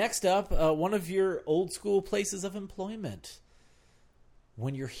do. Next up, one of your old school places of employment.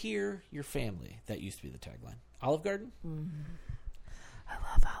 When you're here, your family. That used to be the tagline. Olive Garden? I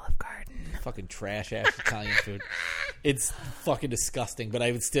love Olive Garden. Fucking trash ass Italian food. It's fucking disgusting, but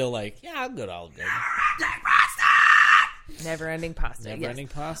I would still I'll go to Olive Garden. Never ending pasta. Never yes. ending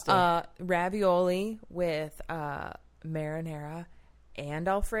pasta. Ravioli with marinara and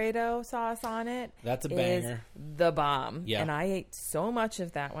Alfredo sauce on it. That's a is banger. The bomb. Yeah. And I ate so much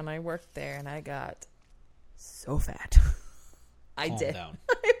of that when I worked there, and I got so fat. I Calm did. down.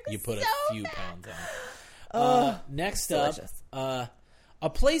 You put so a few pounds on. Next delicious. up, a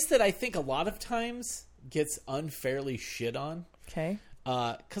place that I think a lot of times gets unfairly shit on. Okay.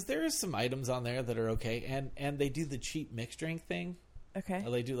 Because there is some items on there that are okay, and they do the cheap mixed drink thing. Okay.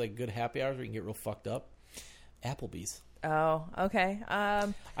 They do like good happy hours where you can get real fucked up. Applebee's. Oh, okay.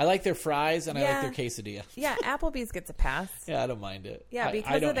 I like their fries and I Yeah. like their quesadilla. Yeah, Applebee's gets a pass. Yeah, I don't mind it. Yeah, I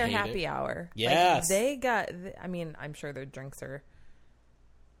because don't of their hate happy it. hour. Yes. They got, I mean, I'm sure their drinks are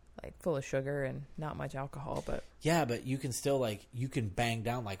like full of sugar and not much alcohol, but Yeah, but you can still you can bang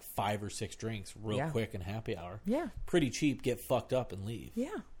down 5 or 6 drinks real Yeah. quick in happy hour. yeah. Pretty cheap, get fucked up and leave. Yeah.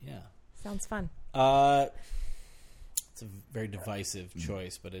 Yeah. Sounds fun. It's a very divisive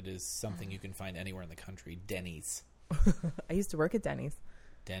choice, but it is something you can find anywhere in the country. Denny's. I used to work at Denny's.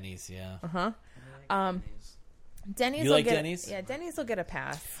 Denny's, yeah. Denny's You will like get, Denny's? Yeah, Denny's will get a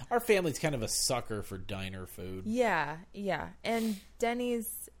pass. Our family's kind of a sucker for diner food. Yeah. And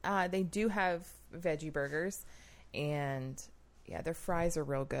Denny's, they do have veggie burgers, and yeah, their fries are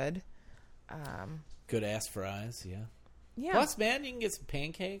real good. Good ass fries, yeah. Yeah. Plus, man, you can get some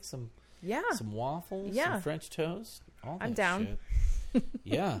pancakes, some Yeah. some waffles, Yeah. some French toast. All I'm that down. shit.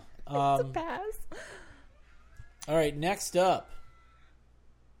 Yeah. It's a pass. All right, next up.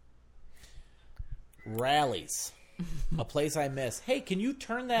 Rallies. A place I miss. Hey, can you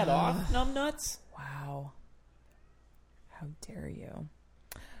turn that off, numbnuts? Wow. How dare you?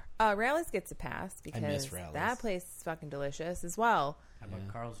 Rallies gets a pass because miss Rallies. that place is fucking delicious as well. How about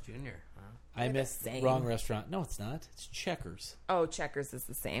Carl's Jr.? Huh? I They're the missed the same. wrong restaurant. No, it's not. It's Checkers. Oh, Checkers is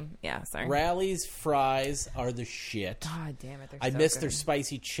the same. Yeah, sorry. Rallies fries are the shit. God damn it. They're I so miss good. their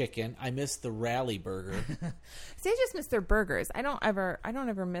spicy chicken. I miss the Rally burger. See, I just miss their burgers. I don't ever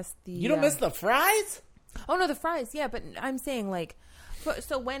miss the. You don't miss the fries? Oh no, the fries. Yeah, but I'm saying like,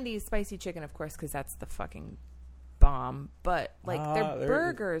 so Wendy's spicy chicken, of course, because that's the fucking bomb. But like their they're-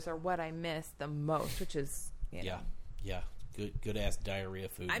 burgers are what I miss the most, which is you know. Yeah. Good ass diarrhea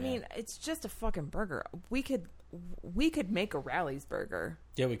food. I man. mean, it's just a fucking burger. We could make a Rally's burger.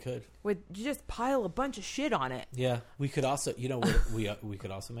 Yeah, we could. With just pile a bunch of shit on it. Yeah, we could also. You know what we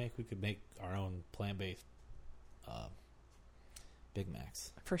could also make? We could make our own plant-based Big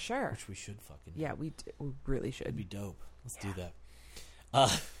Macs, For sure. which we should fucking. Do. Yeah, we really should. It'd be dope. Let's do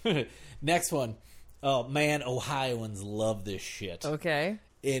that. Next one. Oh man, Ohioans love this shit, Okay.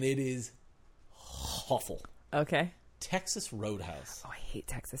 and it is awful. Okay. Texas Roadhouse. Oh, I hate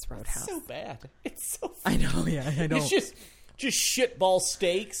Texas Roadhouse. So bad. It's so. I know. Yeah, I know. It's just shitball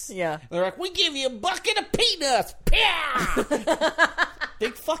steaks. Yeah. They're like, we give you a bucket of peanuts. Pow!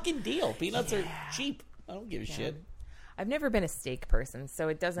 Big fucking deal. Peanuts are cheap. I don't give a shit. I've never been a steak person, so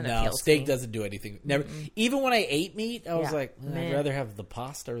it doesn't appeal No, to steak me. doesn't do anything. Never. Even when I ate meat, I was Yeah. like, I'd Meh. rather have the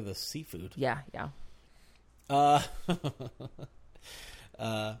pasta or the seafood. Yeah.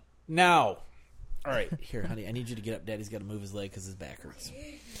 Now, all right, here, honey, I need you to get up. Daddy's got to move his leg because his back hurts.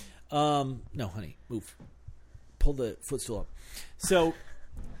 No, honey, move. Pull the footstool up. So,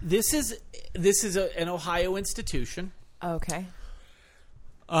 this is an Ohio institution. Okay.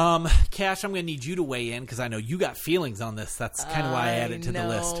 Cash, I'm going to need you to weigh in because I know you got feelings on this. That's kind of why I added it to the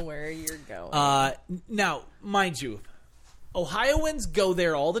list. I know where you're going. Now, mind you, Ohioans go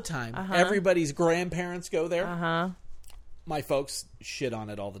there all the time. Everybody's grandparents go there. My folks shit on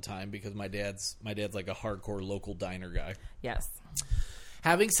it all the time because my dad's like a hardcore local diner guy. Yes.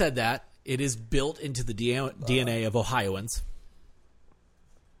 Having said that, it is built into the DNA of Ohioans.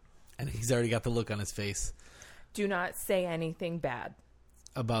 And he's already got the look on his face Do not say anything bad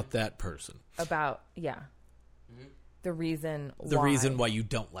about that person. about, the reason The reason why you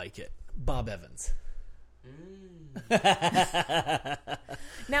don't like it. Bob Evans.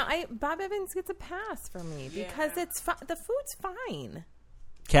 Now, Bob Evans gets a pass for me because it's the food's fine.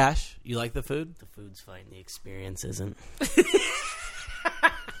 Cash, you like the food? The food's fine. The experience isn't.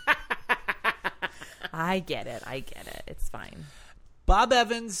 I get it. It's fine. Bob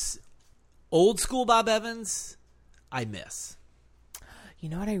Evans, old school Bob Evans, I miss. You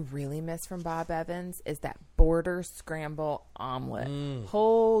know what I really miss from Bob Evans is that border scramble omelet.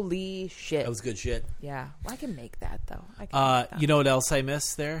 Holy shit. That was good shit. Yeah. Well, I can make that, though. I can make that. You know what else I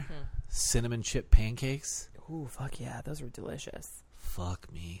miss there? Cinnamon chip pancakes. Ooh, fuck yeah. Those were delicious.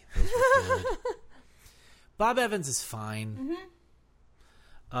 Fuck me. Those were good. Bob Evans is fine.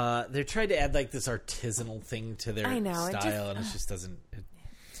 They're trying to add like this artisanal thing to their I know, it style, just- and it just doesn't.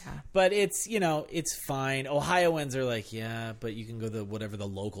 Yeah. But it's it's fine. Ohioans are like, yeah, but you can go to whatever the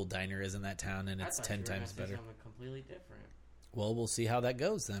local diner is in that town, and it's 10 times better. Something completely different. Well, we'll see how that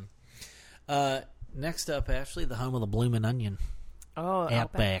goes then. Next up, Ashley, the home of the Bloomin' Onion, Oh,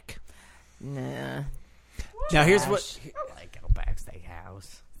 Outback. Nah. Now here's what. I like Outback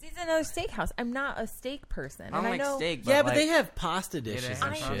Steakhouse. See, it's another steakhouse. I'm not a steak person. I don't and like I know, steak, Yeah, but like, they have pasta dishes have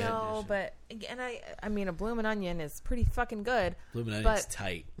and I shit. know, but and I mean, a bloomin' onion is pretty fucking good. Bloomin' Onion's but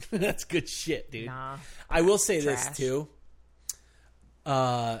tight. That's good shit, dude. Nah, I will say this trash. too.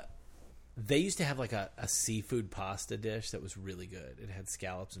 They used to have like a seafood pasta dish that was really good. It had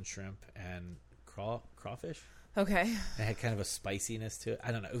scallops and shrimp and crawfish. Okay. It had kind of a spiciness to it.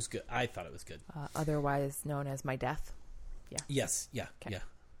 I don't know. It was good. I thought it was good. Otherwise known as my death. Yes. Yeah. Okay. Yeah.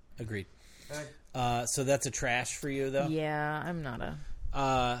 Agreed. So that's a trash for you, though? Yeah, I'm not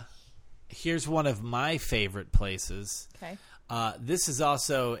a. Here's one of my favorite places. Okay. This is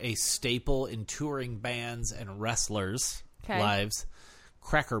also a staple in touring bands and wrestlers' Okay. lives.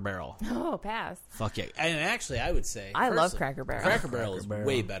 Cracker Barrel. Oh, pass. Fuck yeah. And actually, I would say... I love personally, Cracker Barrel. Cracker Barrel is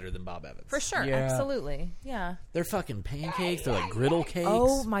way better than Bob Evans. For sure. Yeah. Absolutely. Yeah. They're fucking pancakes. They're like griddle cakes.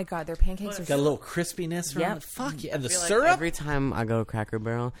 Oh, my God. Their pancakes are Got a little crispiness around Yep. it. Fuck yeah. And the I feel like syrup? every time I go to Cracker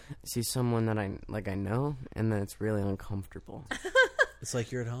Barrel, I see someone that I know, and then it's really uncomfortable. It's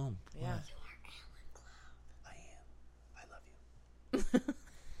like you're at home. Yeah.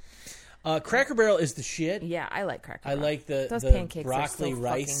 Cracker Barrel is the shit. Yeah, I like Cracker I Barrel. like the Those pancakes broccoli are so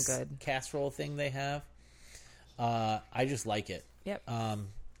rice fucking good. casserole thing they have. I just like it. Yep.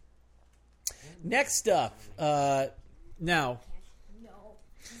 Next up, now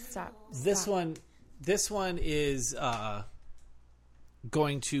Stop. this one is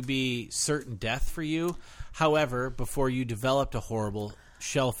going to be certain death for you. However, before you developed a horrible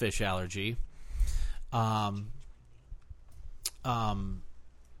shellfish allergy,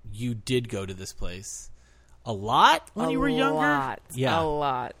 you did go to this place a lot when you were younger. Yeah, a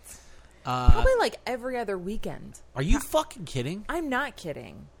lot. Probably like every other weekend. Are you fucking kidding? I'm not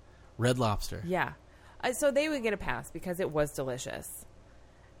kidding. Red Lobster. Yeah. So they would get a pass because it was delicious.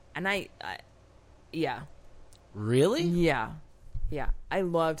 And I yeah. Really? Yeah. Yeah. I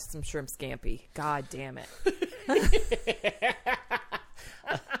loved some shrimp scampi. God damn it.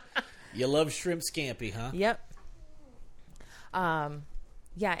 You love shrimp scampi, huh? Yep.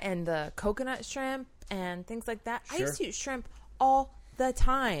 Yeah, and the coconut shrimp and things like that. Sure. I used to eat shrimp all the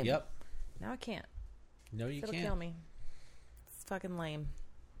time. Yep. Now I can't. No, you It'll can't. kill me. It's fucking lame.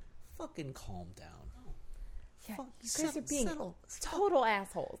 Fucking calm down. Yeah, you guys are being total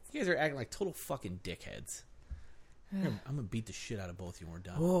assholes. You guys are acting like total fucking dickheads. I'm gonna beat the shit out of both of you when we're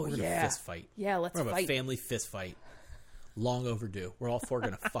done. Oh, we're gonna yeah. fist fight. Yeah, let's We're gonna have fight. a family fist fight. Long overdue. We're all four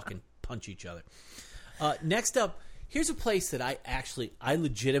gonna fucking punch each other. Next up, here's a place that I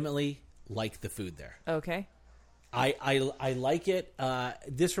legitimately like the food there. Okay. I like it.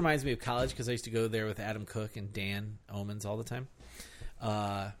 This reminds me of college because I used to go there with Adam Cook and Dan Omens all the time.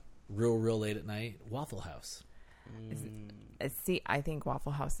 Real late at night. Waffle House. See, I think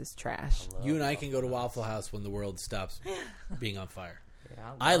Waffle House is trash. You and I can go to Waffle House when the world stops being on fire.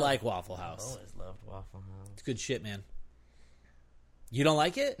 Yeah, I like Waffle I've House. always loved Waffle House. It's good shit, man. You don't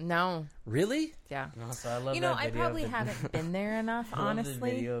like it? No. Really? Yeah. Also, I love You know, that I video probably of the, haven't been there enough, I love the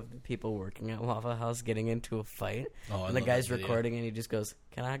honestly. video of the people working at Waffle House getting into a fight. Oh, I and the love guy's that video. recording and he just goes,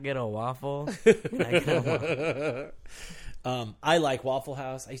 "Can I get a waffle?" Can I get a waffle? I like Waffle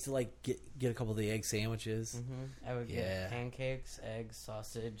House. I used to like get a couple of the egg sandwiches. I would Yeah. get pancakes, eggs,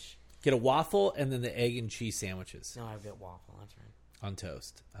 sausage. Get a waffle and then the egg and cheese sandwiches No, I would get waffle. That's right. on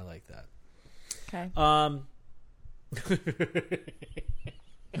toast. I like that. Okay.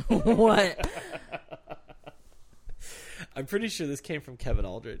 What? I'm pretty sure this came from Kevin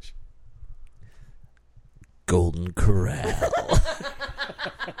Aldridge. Golden Corral.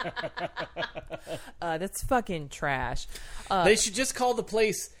 That's fucking trash. They should just call the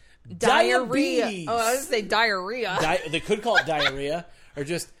place Diarrhea. Diabetes. Oh, I was going to say diarrhea. They could call it diarrhea or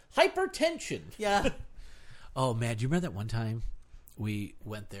just hypertension. Yeah. Oh, man. Do you remember that one time we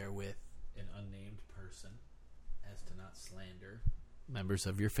went there with an unnamed person, as to not slander members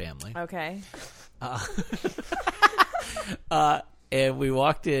of your family? Okay. And we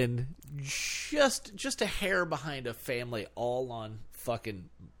walked in just a hair behind a family, all on fucking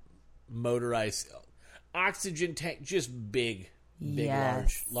motorized oxygen tank, just big,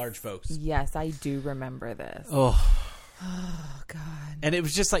 Yes. large folks. Yes, I do remember this. Oh, Oh, God. and it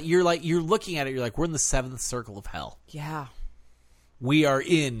was just like you're looking at it, you're like, we're in the seventh circle of hell. Yeah. We are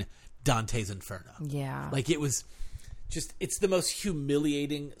in Dante's Inferno. Yeah. Like it was just, it's the most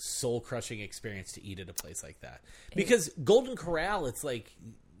humiliating, soul crushing experience to eat at a place like that. Because Golden Corral, it's like,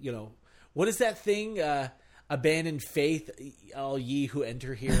 you know, what is that thing? Abandon faith, all ye who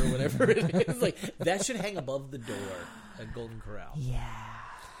enter here, or whatever it is. Like that should hang above the door at Golden Corral. Yeah.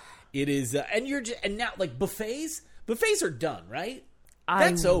 It is, and now like buffets are done, right?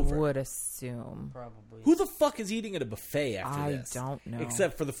 That's over. I would assume. Probably. Who the fuck is eating at a buffet after I this? don't know.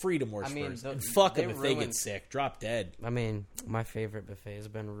 Except for the freedom worshippers. I mean, and fuck they them if they get ruined- sick. Drop dead. I mean, my favorite buffet has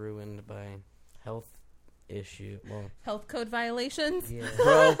been ruined by health issue. Well, Health code violations? yeah.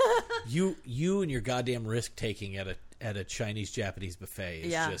 Bro, you and your goddamn risk taking at a Chinese Japanese buffet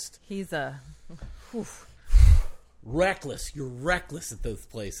is just He's a... reckless. You're reckless at those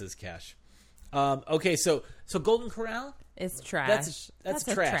places, Cash. Okay, so Golden Corral? It's trash. That's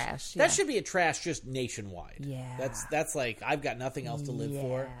a trash. yeah. That should be a trash just nationwide. Yeah. That's like I've got nothing else to live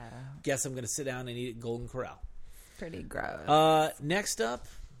for. Yeah. Guess I'm gonna sit down and eat at Golden Corral. Pretty gross. Next up,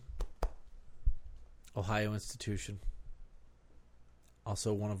 Ohio Institution.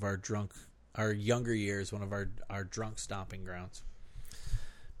 Also one of our younger years, one of our drunk stomping grounds.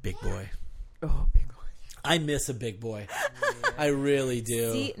 Big Boy. Oh, Big Boy. I miss a Big Boy. I really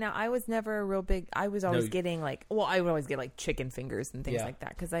do. See, now I was never a real big. I was always getting I would always get like chicken fingers and things like that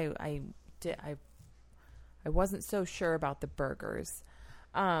because I wasn't so sure about the burgers.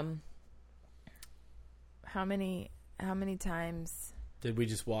 How many times did we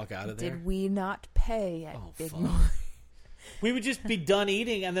just walk out of there? Did we not pay at Big Boy? We would just be done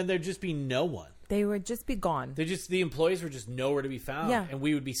eating, and then there'd just be no one. They would just be gone. The employees were just nowhere to be found. Yeah. And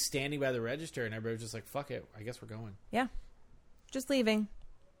we would be standing by the register, and everybody was just like, fuck it. I guess we're going. Yeah. Just leaving.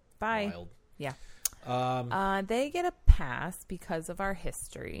 Bye. Wild. Yeah. They get a pass because of our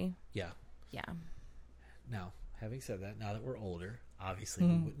history. Yeah. Yeah. Now, having said that, now that we're older, obviously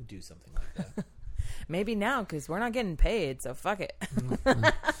we wouldn't do something like that. Maybe now, because we're not getting paid, so fuck it.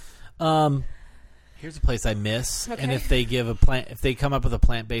 Here's a place I miss, Okay. and if they come up with a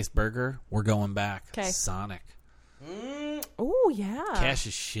plant-based burger, we're going back. Okay. Sonic. Oh yeah. Cash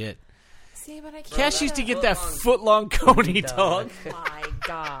is shit. See, but I can't. Cash used to get that foot-long coney dog. Oh my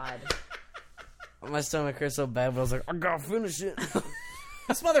god. My stomach hurt so bad, but I was like, I gotta finish it.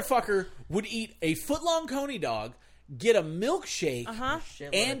 This motherfucker would eat a foot-long coney dog, get a milkshake,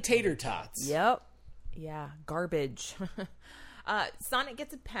 and tater tots. Yep. Yeah, garbage. Sonic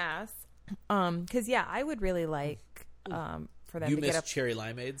gets a pass. Because I would really like for them You to miss get a cherry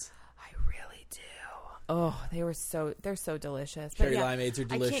limeades? I really do. Oh, they're so delicious. Cherry limeades are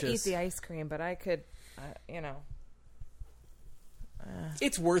delicious. I can't eat the ice cream, but I could,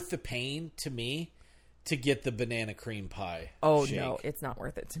 It's worth the pain to me to get the banana cream pie. Oh shake. no, it's not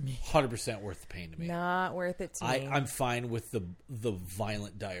worth it to me. 100% worth the pain to me. Not worth it to me. I'm fine with the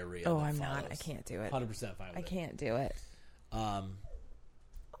violent diarrhea. Oh, that I'm follows. not. I can't do it. 100% fine with it. I can't do it.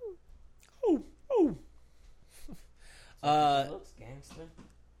 Looks gangster.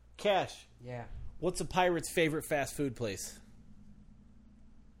 Cash. Yeah. What's a pirate's favorite fast food place?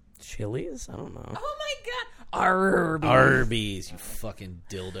 Chili's? I don't know. Oh my god, Arby's. Arby's, you fucking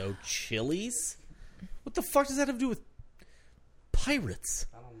dildo. Chili's? What the fuck does that have to do with pirates?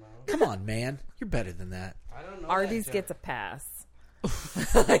 I don't know. Come on, man. You're better than that. I don't know. Arby's gets a pass.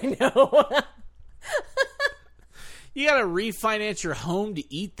 I know. You gotta refinance your home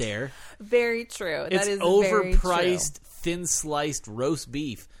to eat there. Very true. It's that is overpriced, very true. thin-sliced roast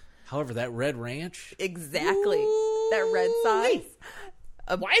beef. However, that Red Ranch... Exactly. Ooh, that red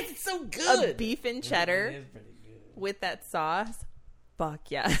sauce. Why is it so good? A beef and cheddar It is pretty good. with that sauce.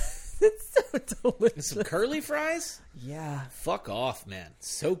 Fuck yeah. It's so delicious. And some curly fries? Yeah. Fuck off, man.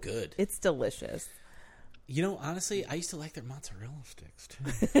 So good. It's delicious. You know, honestly, I used to like their mozzarella sticks, too.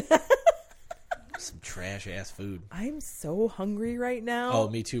 Some trash-ass food. I'm so hungry right now. Oh,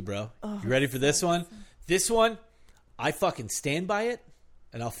 me too, bro. You ready for this one? This one, I fucking stand by it,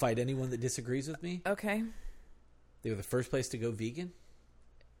 and I'll fight anyone that disagrees with me. Okay. They were the first place to go vegan,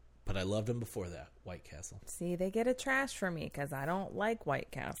 but I loved them before that, White Castle. See, they get a trash for me because I don't like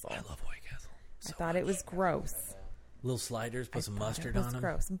White Castle. I love White Castle. I thought it was gross. Little sliders, put some mustard It was on them.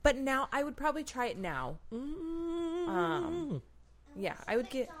 gross. But now, I would probably try it now. Yeah, I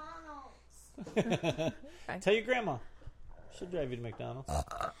would get... Tell your grandma. She'll drive you to McDonald's.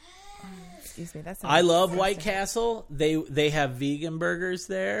 Excuse me. That's I love White Castle. They have vegan burgers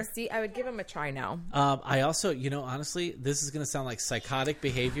there. See, I would give them a try now. I also, honestly, this is going to sound like psychotic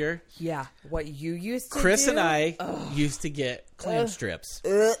behavior. Yeah, what you used to Chris do? and I used to get clam strips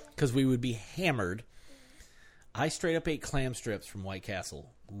because we would be hammered. I straight up ate clam strips from White Castle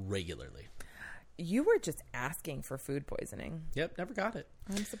regularly. You were just asking for food poisoning. Yep, never got it.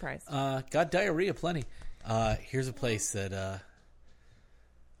 I'm surprised. Got diarrhea plenty. Here's a place that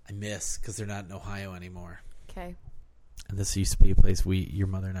I miss because they're not in Ohio anymore. Okay. And this used to be a place your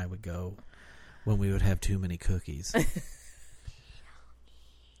mother and I would go when we would have too many cookies.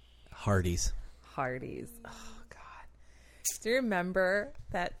 Hardee's. Hardee's. Oh, God. Do you remember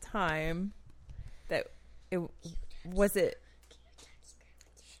that time that was it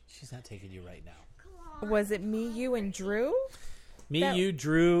She's not taking you right now. was it me, you, and Drew? Me, you,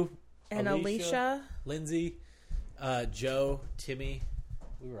 Drew, and Alicia, Lindsay, Joe, Timmy.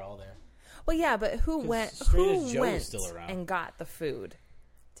 We were all there. Well, yeah, but who went still around. and got the food?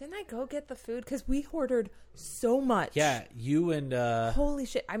 Didn't I go get the food? Because we ordered so much. Yeah, you and... Holy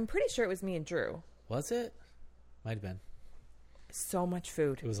shit. I'm pretty sure it was me and Drew. Was it? Might have been. So much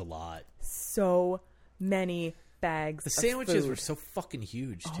food. It was a lot. So many bags The of sandwiches food. were so fucking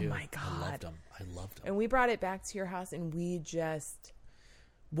huge, too. Oh, my God. I loved them. And we brought it back to your house, and we just...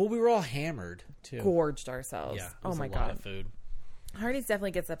 Well, we were all hammered, too. Gorged ourselves. Yeah, it oh, was my a God. lot of food. Hardee's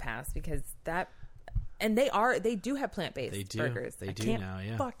definitely gets a pass because that... And they do have plant-based They do. burgers. They I do can't now,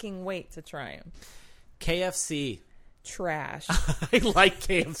 yeah. fucking wait to try them. KFC. Trash. I like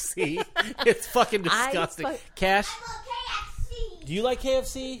KFC. It's fucking disgusting. Cash, do you like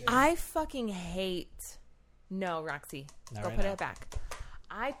KFC? I fucking hate. No, Roxy, Not go right put now. it back.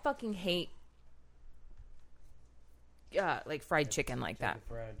 I fucking hate like fried chicken like that.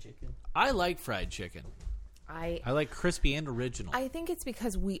 Fried chicken. I like fried chicken. I like crispy and original. I think it's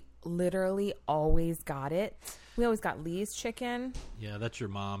because we literally always got it. We always got Lee's chicken, Yeah, that's your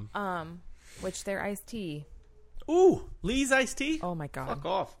mom. which their iced tea. Ooh, Lee's iced tea? Oh my god, Fuck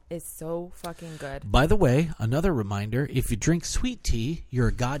off. is so fucking good. By the way, another reminder, if you drink sweet tea, you're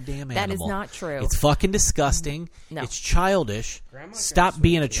a goddamn animal. That is not true. It's fucking disgusting. No. It's childish. Grandma Stop drinks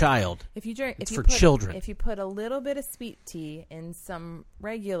being a sweet tea. child. If you drink, It's if for you put, children. If you put a little bit of sweet tea in some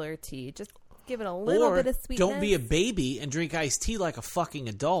regular tea, just give it a little Or bit of sweetness. don't be a baby and drink iced tea like a fucking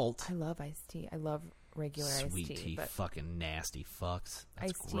adult. I love iced tea. I love regular Sweet iced tea, but fucking nasty fucks.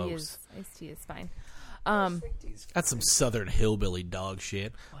 That's iced gross. tea is fine. That's some southern hillbilly dog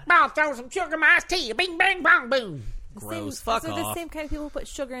shit. I'll throw some sugar in my iced tea. Bing, bang, bong, boom. Gross. Fuck so off. the same kind of people who put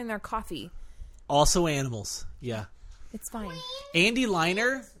sugar in their coffee. Also animals. Yeah. It's fine. Andy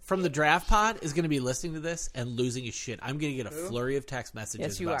Liner from the Draft Pod is going to be listening to this and losing his shit. I'm going to get a flurry of text messages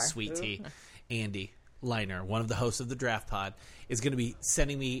Yes, you about are. sweet tea. Andy Liner, one of the hosts of the Draft Pod, is going to be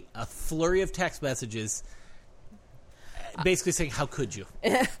sending me a flurry of text messages basically saying, how could you?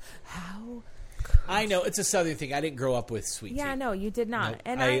 How? I know, it's a southern thing. I didn't grow up with sweet tea. Yeah, no, you did not. Nope.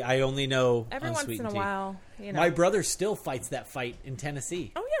 And I only know every once in unsweetened a tea. while, you know. My brother still fights that fight in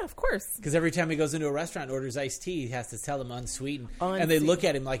Tennessee. Oh yeah, of course. Because every time he goes into a restaurant and orders iced tea, he has to tell them unsweetened. And they Unsweetened. look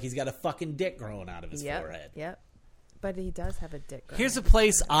at him like he's got a fucking dick growing out of his Yep. forehead. Yep. But he does have a dick. Here's a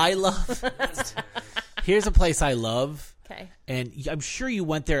place I love. Here's a place I love. Okay. And I'm sure you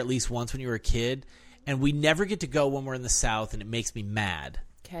went there at least once when you were a kid. And we never get to go when we're in the South, and it makes me mad.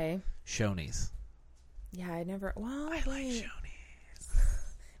 Okay. Shoney's. Yeah, I never. Well, I like wait. Shoney's.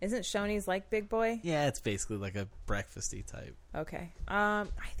 Isn't Shoney's like Big Boy? Yeah, it's basically like a breakfasty type. Okay. I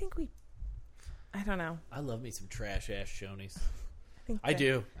think we. I don't know. I love me some trash-ass Shoney's. I I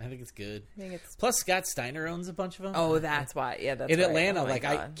do. I think it's good. I think it's. Plus, Scott Steiner owns a bunch of them. Oh, that's why. Yeah, that's in right. Atlanta, Oh my like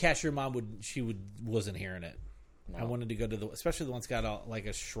God. Cashier Mom wasn't hearing it. No. I wanted to go to especially the one's got like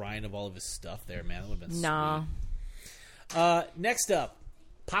a shrine of all of his stuff there, man. That would have been Nah. sweet. Next up,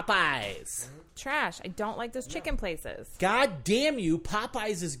 Popeyes. Trash. I don't like those chicken places. God damn you,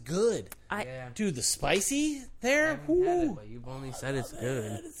 Popeyes is good. I Dude, the spicy there, Had it, whoo, but you've only said it's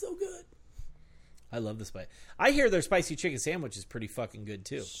good. it's so good. I love the spice. I hear their spicy chicken sandwich is pretty fucking good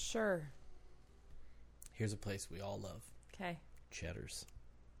too. Sure. Here's a place we all love. Okay. Cheddar's.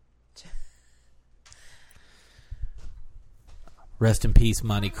 Rest in peace,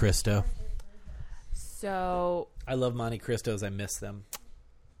 Monte Cristo. So I love Monte Cristos. I miss them.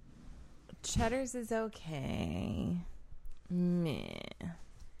 Cheddar's is okay. Meh.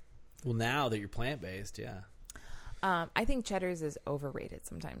 Well, now that you're plant-based, yeah. I think Cheddar's is overrated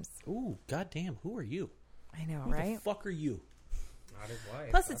sometimes. Ooh, goddamn, who are you? I know, Who right? the fuck are you? Not his wife.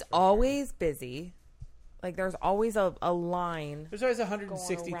 Plus, it's always busy. Like, there's always a line. There's always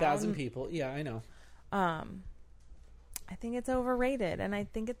 160,000 around. people. Yeah, I know. I think it's overrated, and I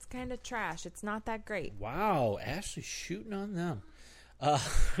think it's kind of trash. It's not that great. Wow, Ashley's shooting on them.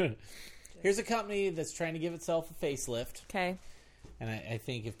 Here's a company that's trying to give itself a facelift. Okay. And I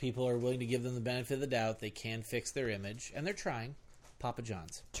think if people are willing to give them the benefit of the doubt, they can fix their image. And they're trying. Papa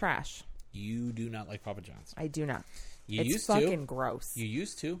John's. Trash. You do not like Papa John's. I do not. You It's used fucking to. gross. You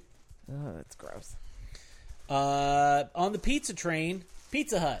used to. Oh, it's gross. On the pizza train,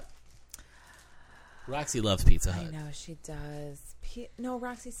 Pizza Hut. Roxy loves Pizza Hut. I know she does. No,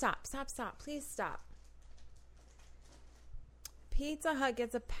 Roxy, stop. Please stop. Pizza Hut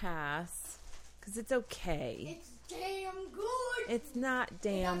gets a pass because it's okay. It's damn good. It's not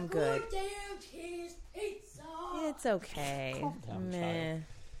damn good. Damn cheese pizza. It's okay. down, Meh. child.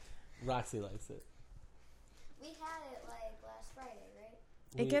 Roxy likes it. We had it like last Friday,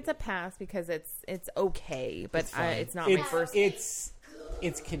 right? It gets a pass because it's okay, but fine. it's not my first.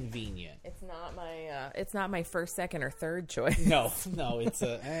 It's convenient. It's not my first, second, or third choice. No, it's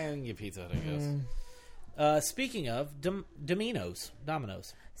a and your Pizza Hut, I guess. Speaking of Domino's.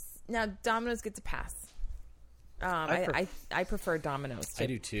 Now Domino's gets a pass. I prefer Domino's. To I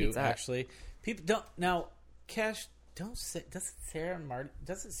do too. Pizza Hut. Actually, people don't now. Cash, don't say.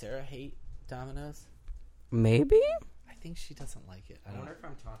 Doesn't Sarah hate Domino's? Maybe? I think she doesn't like it. I wonder if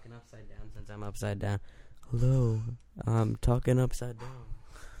I'm talking upside down since I'm upside down. Hello, I'm talking upside down.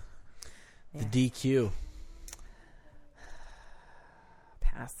 The DQ.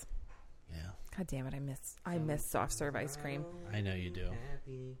 Pass. Yeah, God damn it! I miss soft serve ice cream. I know you do.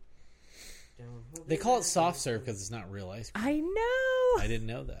 Happy. They call it soft serve because it's not real ice cream. I know. I didn't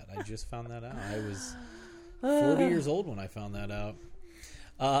know that. I just found that out. I was 40 years old when I found that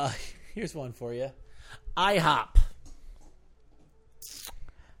out. Here's one for you. IHOP.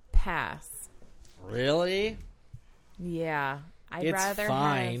 Pass. Really? Yeah. It's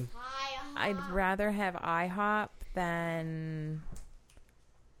fine. I'd rather have IHOP than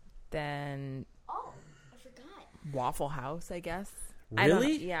Oh, I forgot. Waffle House, I guess.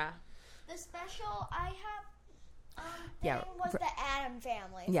 Really? Yeah. The special IHOP Yeah, was the Adam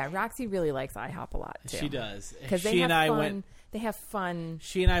family. Yeah, Roxy really likes IHOP a lot too. She does. Because they She have and I fun. went. They have fun.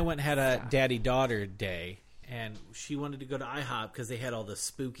 She and I went and had a daddy-daughter day, and she wanted to go to IHOP because they had all the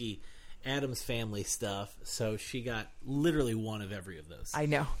spooky Addams Family stuff. So she got literally one of every of those. I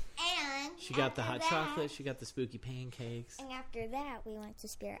know. And She got the hot after that- chocolate. She got the spooky pancakes. And after that, we went to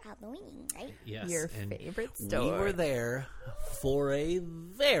Spirit Halloween, right? Yes, Your and favorite we store. were there for a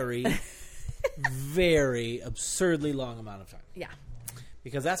very, very absurdly long amount of time. Yeah.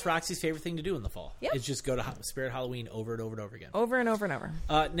 Because that's Roxy's favorite thing to do in the fall. Yep. Is just go to Spirit Halloween over and over and over again. Over and over and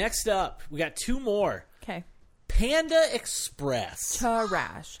over. Next up, we got two more. Okay. Panda Express.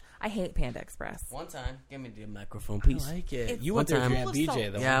 Trash. I hate Panda Express. One time, give me the microphone, I please. like it. It's You went there one with time. your Aunt Full of BJ,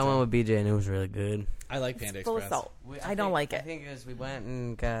 salt. though. Yeah, I one went with BJ and it was really good. I like Panda It's full Express. of salt. I don't like I it. think it was we went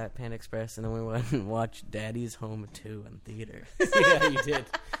and got Panda Express and then we went and watched Daddy's Home 2 in theater. Yeah, you did.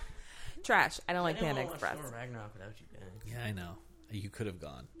 Trash. I don't like I didn't Panda wanna watch Express. Thor Ragnarok without you guys. Yeah, I know. You could have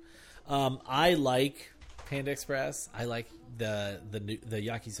gone. I like Panda Express. I like the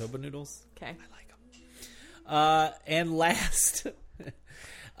yakisoba noodles. Okay. I like them. And last,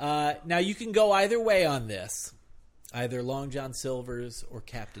 now you can go either way on this, either Long John Silver's or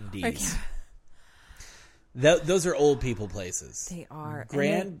Captain D's. Those are old people places. They are.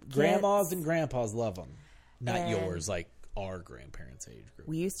 Grandmas and grandpas love them. Not And- yours, like our grandparents' age group.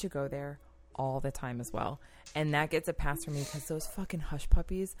 We used to go there all the time as well. And that gets a pass for me because those fucking hush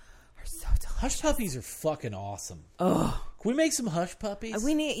puppies are so delicious. Hush puppies are fucking awesome. Oh. Can we make some hush puppies?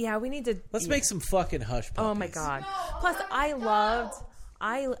 We need to. Let's make some fucking hush puppies. Oh my God. Plus,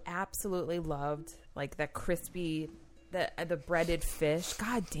 I absolutely loved like that crispy, the breaded fish.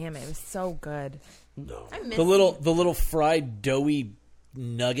 God damn it. It was so good. No. I miss The little fried doughy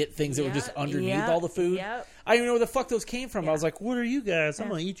nugget things that were just underneath all the food. Yep. I don't even know where the fuck those came from. I was like, what are you guys? I'm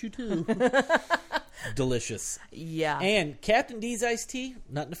going to eat you too. Delicious. Yeah. And Captain D's iced tea,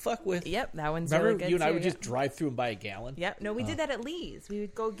 nothing to fuck with. Yep, that one's Remember really good you and I too, would yeah. just drive through and buy a gallon? Yep. No, we did that at Lee's. We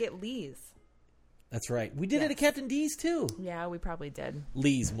would go get Lee's. That's right. We did it at Captain D's too. Yeah, we probably did.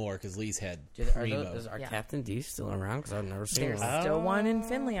 Lee's more because Lee's had Are primo. those, Yeah. Captain D still around? Because I've never seen There's one. still one in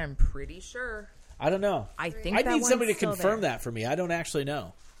Findlay, I'm pretty sure. I don't know. I think I that need one's somebody to still confirm there. that for me. I don't actually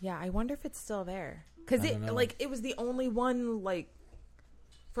know. Yeah, I wonder if it's still there. Because I don't know. it was the only one, like,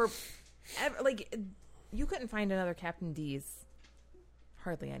 you couldn't find another Captain D's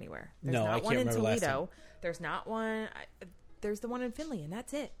hardly anywhere. There's No, not I one can't in remember last Toledo. There's not one. There's the one in Findlay, and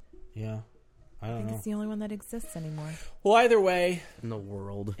that's it. Yeah. I I don't think know. it's the only one that exists anymore. Well, either way, In the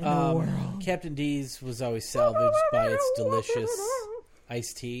world. Captain D's was always salvaged by its delicious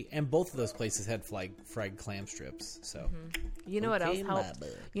iced tea, and both of those places had fried clam strips. So, You know what else Okay, my helped? bud.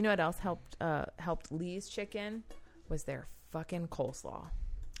 You know what else helped Lee's Chicken was their fucking coleslaw.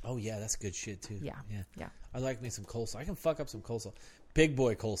 oh yeah, that's good shit too. Yeah. Yeah. I like me some coleslaw. I can fuck up some coleslaw. Big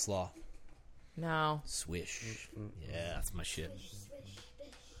boy coleslaw, No. swish. Yeah, that's my shit.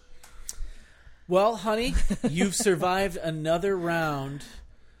 Well, honey, you've survived another round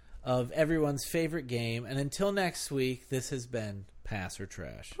of everyone's favorite game, and until next week, this has been Pass or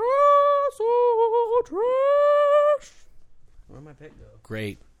Trash. Where'd my pick go?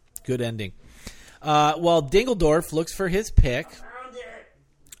 Great. Good ending. While Dingledorf looks for his pick,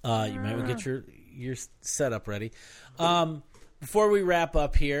 you might want to get your setup ready. Before we wrap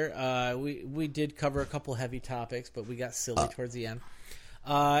up here, we did cover a couple heavy topics, but we got silly towards the end.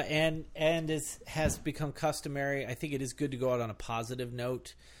 And as has become customary, I think it is good to go out on a positive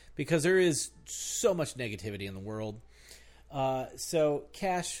note because there is so much negativity in the world. So,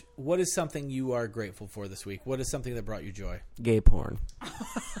 Cash, what is something you are grateful for this week? What is something that brought you joy? Gay porn.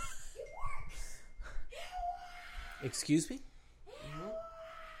 Excuse me?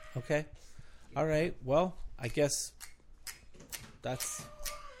 Okay. All right. Well, I guess that's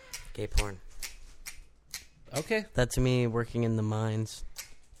Gay porn. okay. That to me, working in the mines.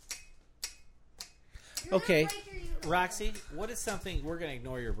 Okay. Roxy, what is something we're going to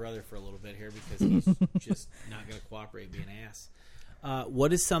ignore your brother for a little bit here because he's just not going to cooperate and be an ass.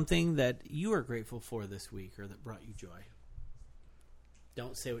 What is something that you are grateful for this week or that brought you joy?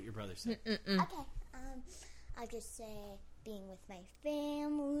 Don't say what your brother said. Okay. I'll just say being with my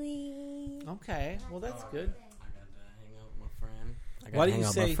family. Okay, well that's good. I got to hang out with my friend. Why do you hang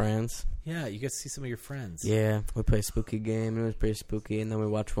out say- with my friends? Yeah, you get to see some of your friends. Yeah, we play a spooky game, and it was pretty spooky. And then we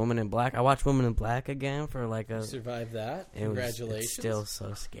watched Woman in Black. I watched Woman in Black again for like a... You survived that. It's Congratulations. still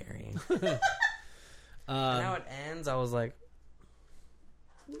so scary. And how it ends, I was like,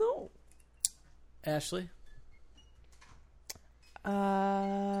 no. Ashley,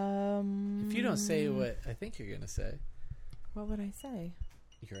 If if you don't say what I think you're going to say, what would I say?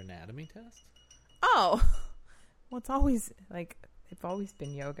 your anatomy test? Oh, well, it's always like it's always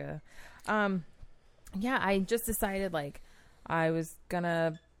been yoga. Yeah, I just decided like I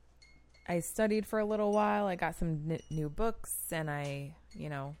studied for a little while. I got some new books, and I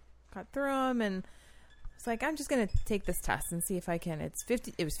got through them, and it's like I'm just gonna take this test and see if I can. It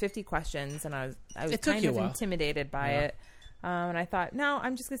was 50 questions, and I was It took kind you of a while. intimidated by it. And I thought, no,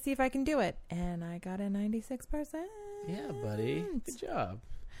 I'm just gonna see if I can do it, and I got a 96%. Yeah, buddy. Good job.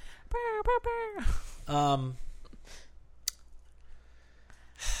 How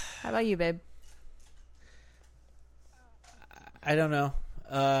about you, babe? I don't know.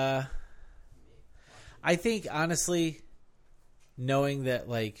 I think honestly, knowing that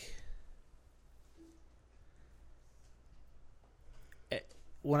like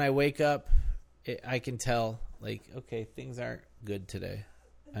when I wake up, I can tell like, okay, things aren't good today.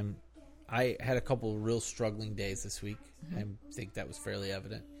 I had a couple of real struggling days this week. I think that was fairly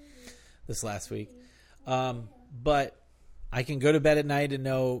evident this last week. But I can go to bed at night and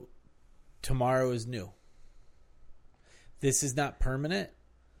know tomorrow is new. This is not permanent.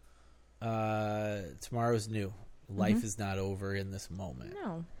 Tomorrow is new. Life is not over in this moment.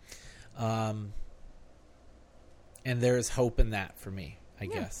 No. And there is hope in that for me, I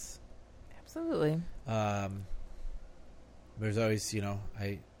guess. Absolutely. There's always,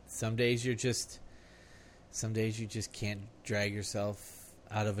 some days you just can't drag yourself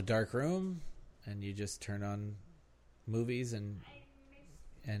out of a dark room, and you just turn on movies and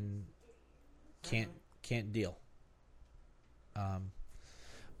can't deal.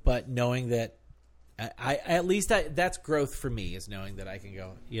 But knowing that that's growth for me, is knowing that I can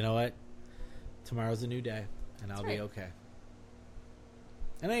go, you know what, tomorrow's a new day and I'll be okay.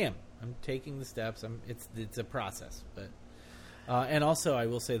 And I am. I'm taking the steps. It's a process, but and also I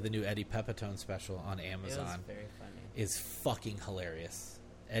will say the new Eddie Pepitone special on Amazon very funny. is fucking hilarious.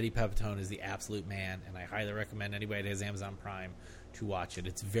 Eddie Pepitone is the absolute man, and I highly recommend anybody that has Amazon Prime to watch it.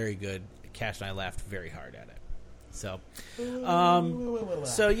 It's very good. Cash and I laughed very hard at it. So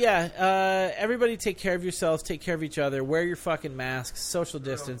yeah, everybody take care of yourselves, take care of each other, wear your fucking masks, social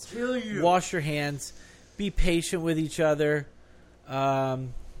distance, wash your hands, be patient with each other. To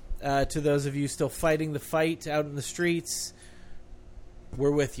those of you still fighting the fight out in the streets,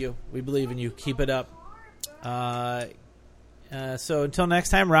 we're with you. We believe in you. Keep it up. So until next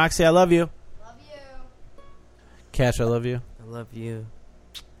time, Roxy, I love you. Love you. Cash, I love you. I love you.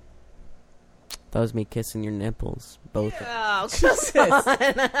 That was me kissing your nipples. Both. Oh, come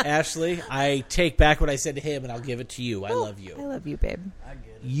on. Ashley, I take back what I said to him, and I'll give it to you. I love you. I love you, babe.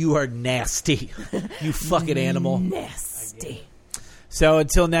 You are nasty. You fucking animal. Nasty. So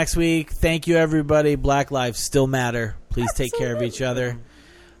until next week, thank you, everybody. Black lives still matter. Please take care of each other.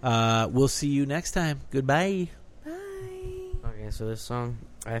 We'll see you next time. Goodbye. Bye. Okay, so this song,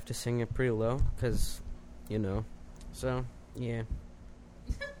 I have to sing it pretty low, because, so, yeah.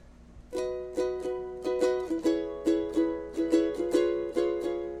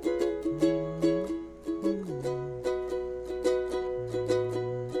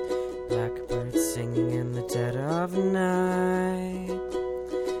 Blackbirds singing in the dead of night.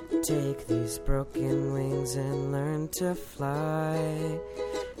 Take these broken wings and learn to fly.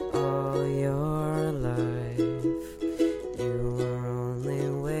 All your life, you were only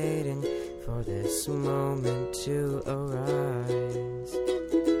waiting for this moment to arise.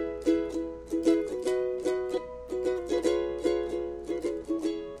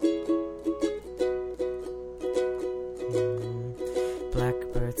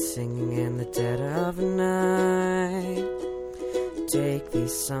 Blackbirds singing in the dead of night. Take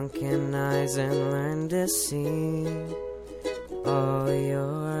these sunken eyes and learn to see. All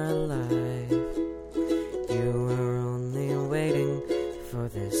your life, you were only waiting for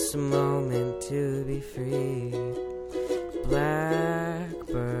this moment to be free.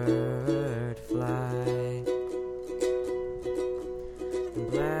 Blackbird fly.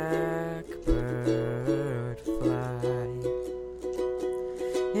 Blackbird fly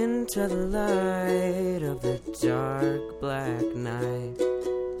into the light of the dark black night.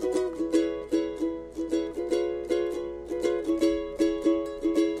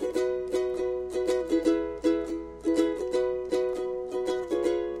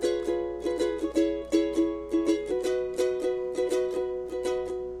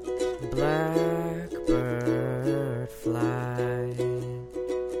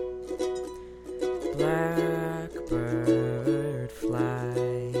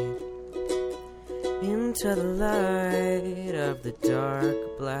 into the light of the dark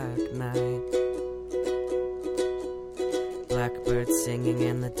black night. Blackbirds singing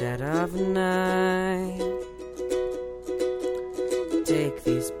in the dead of night. Take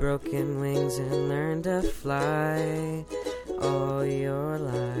these broken wings and learn to fly all your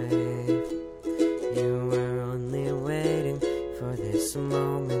life. You were only waiting for this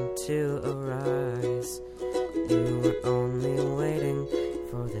moment to arise. You were only waiting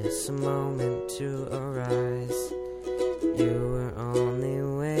for this moment to arise. You were only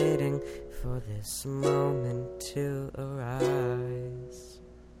waiting for this moment to arise.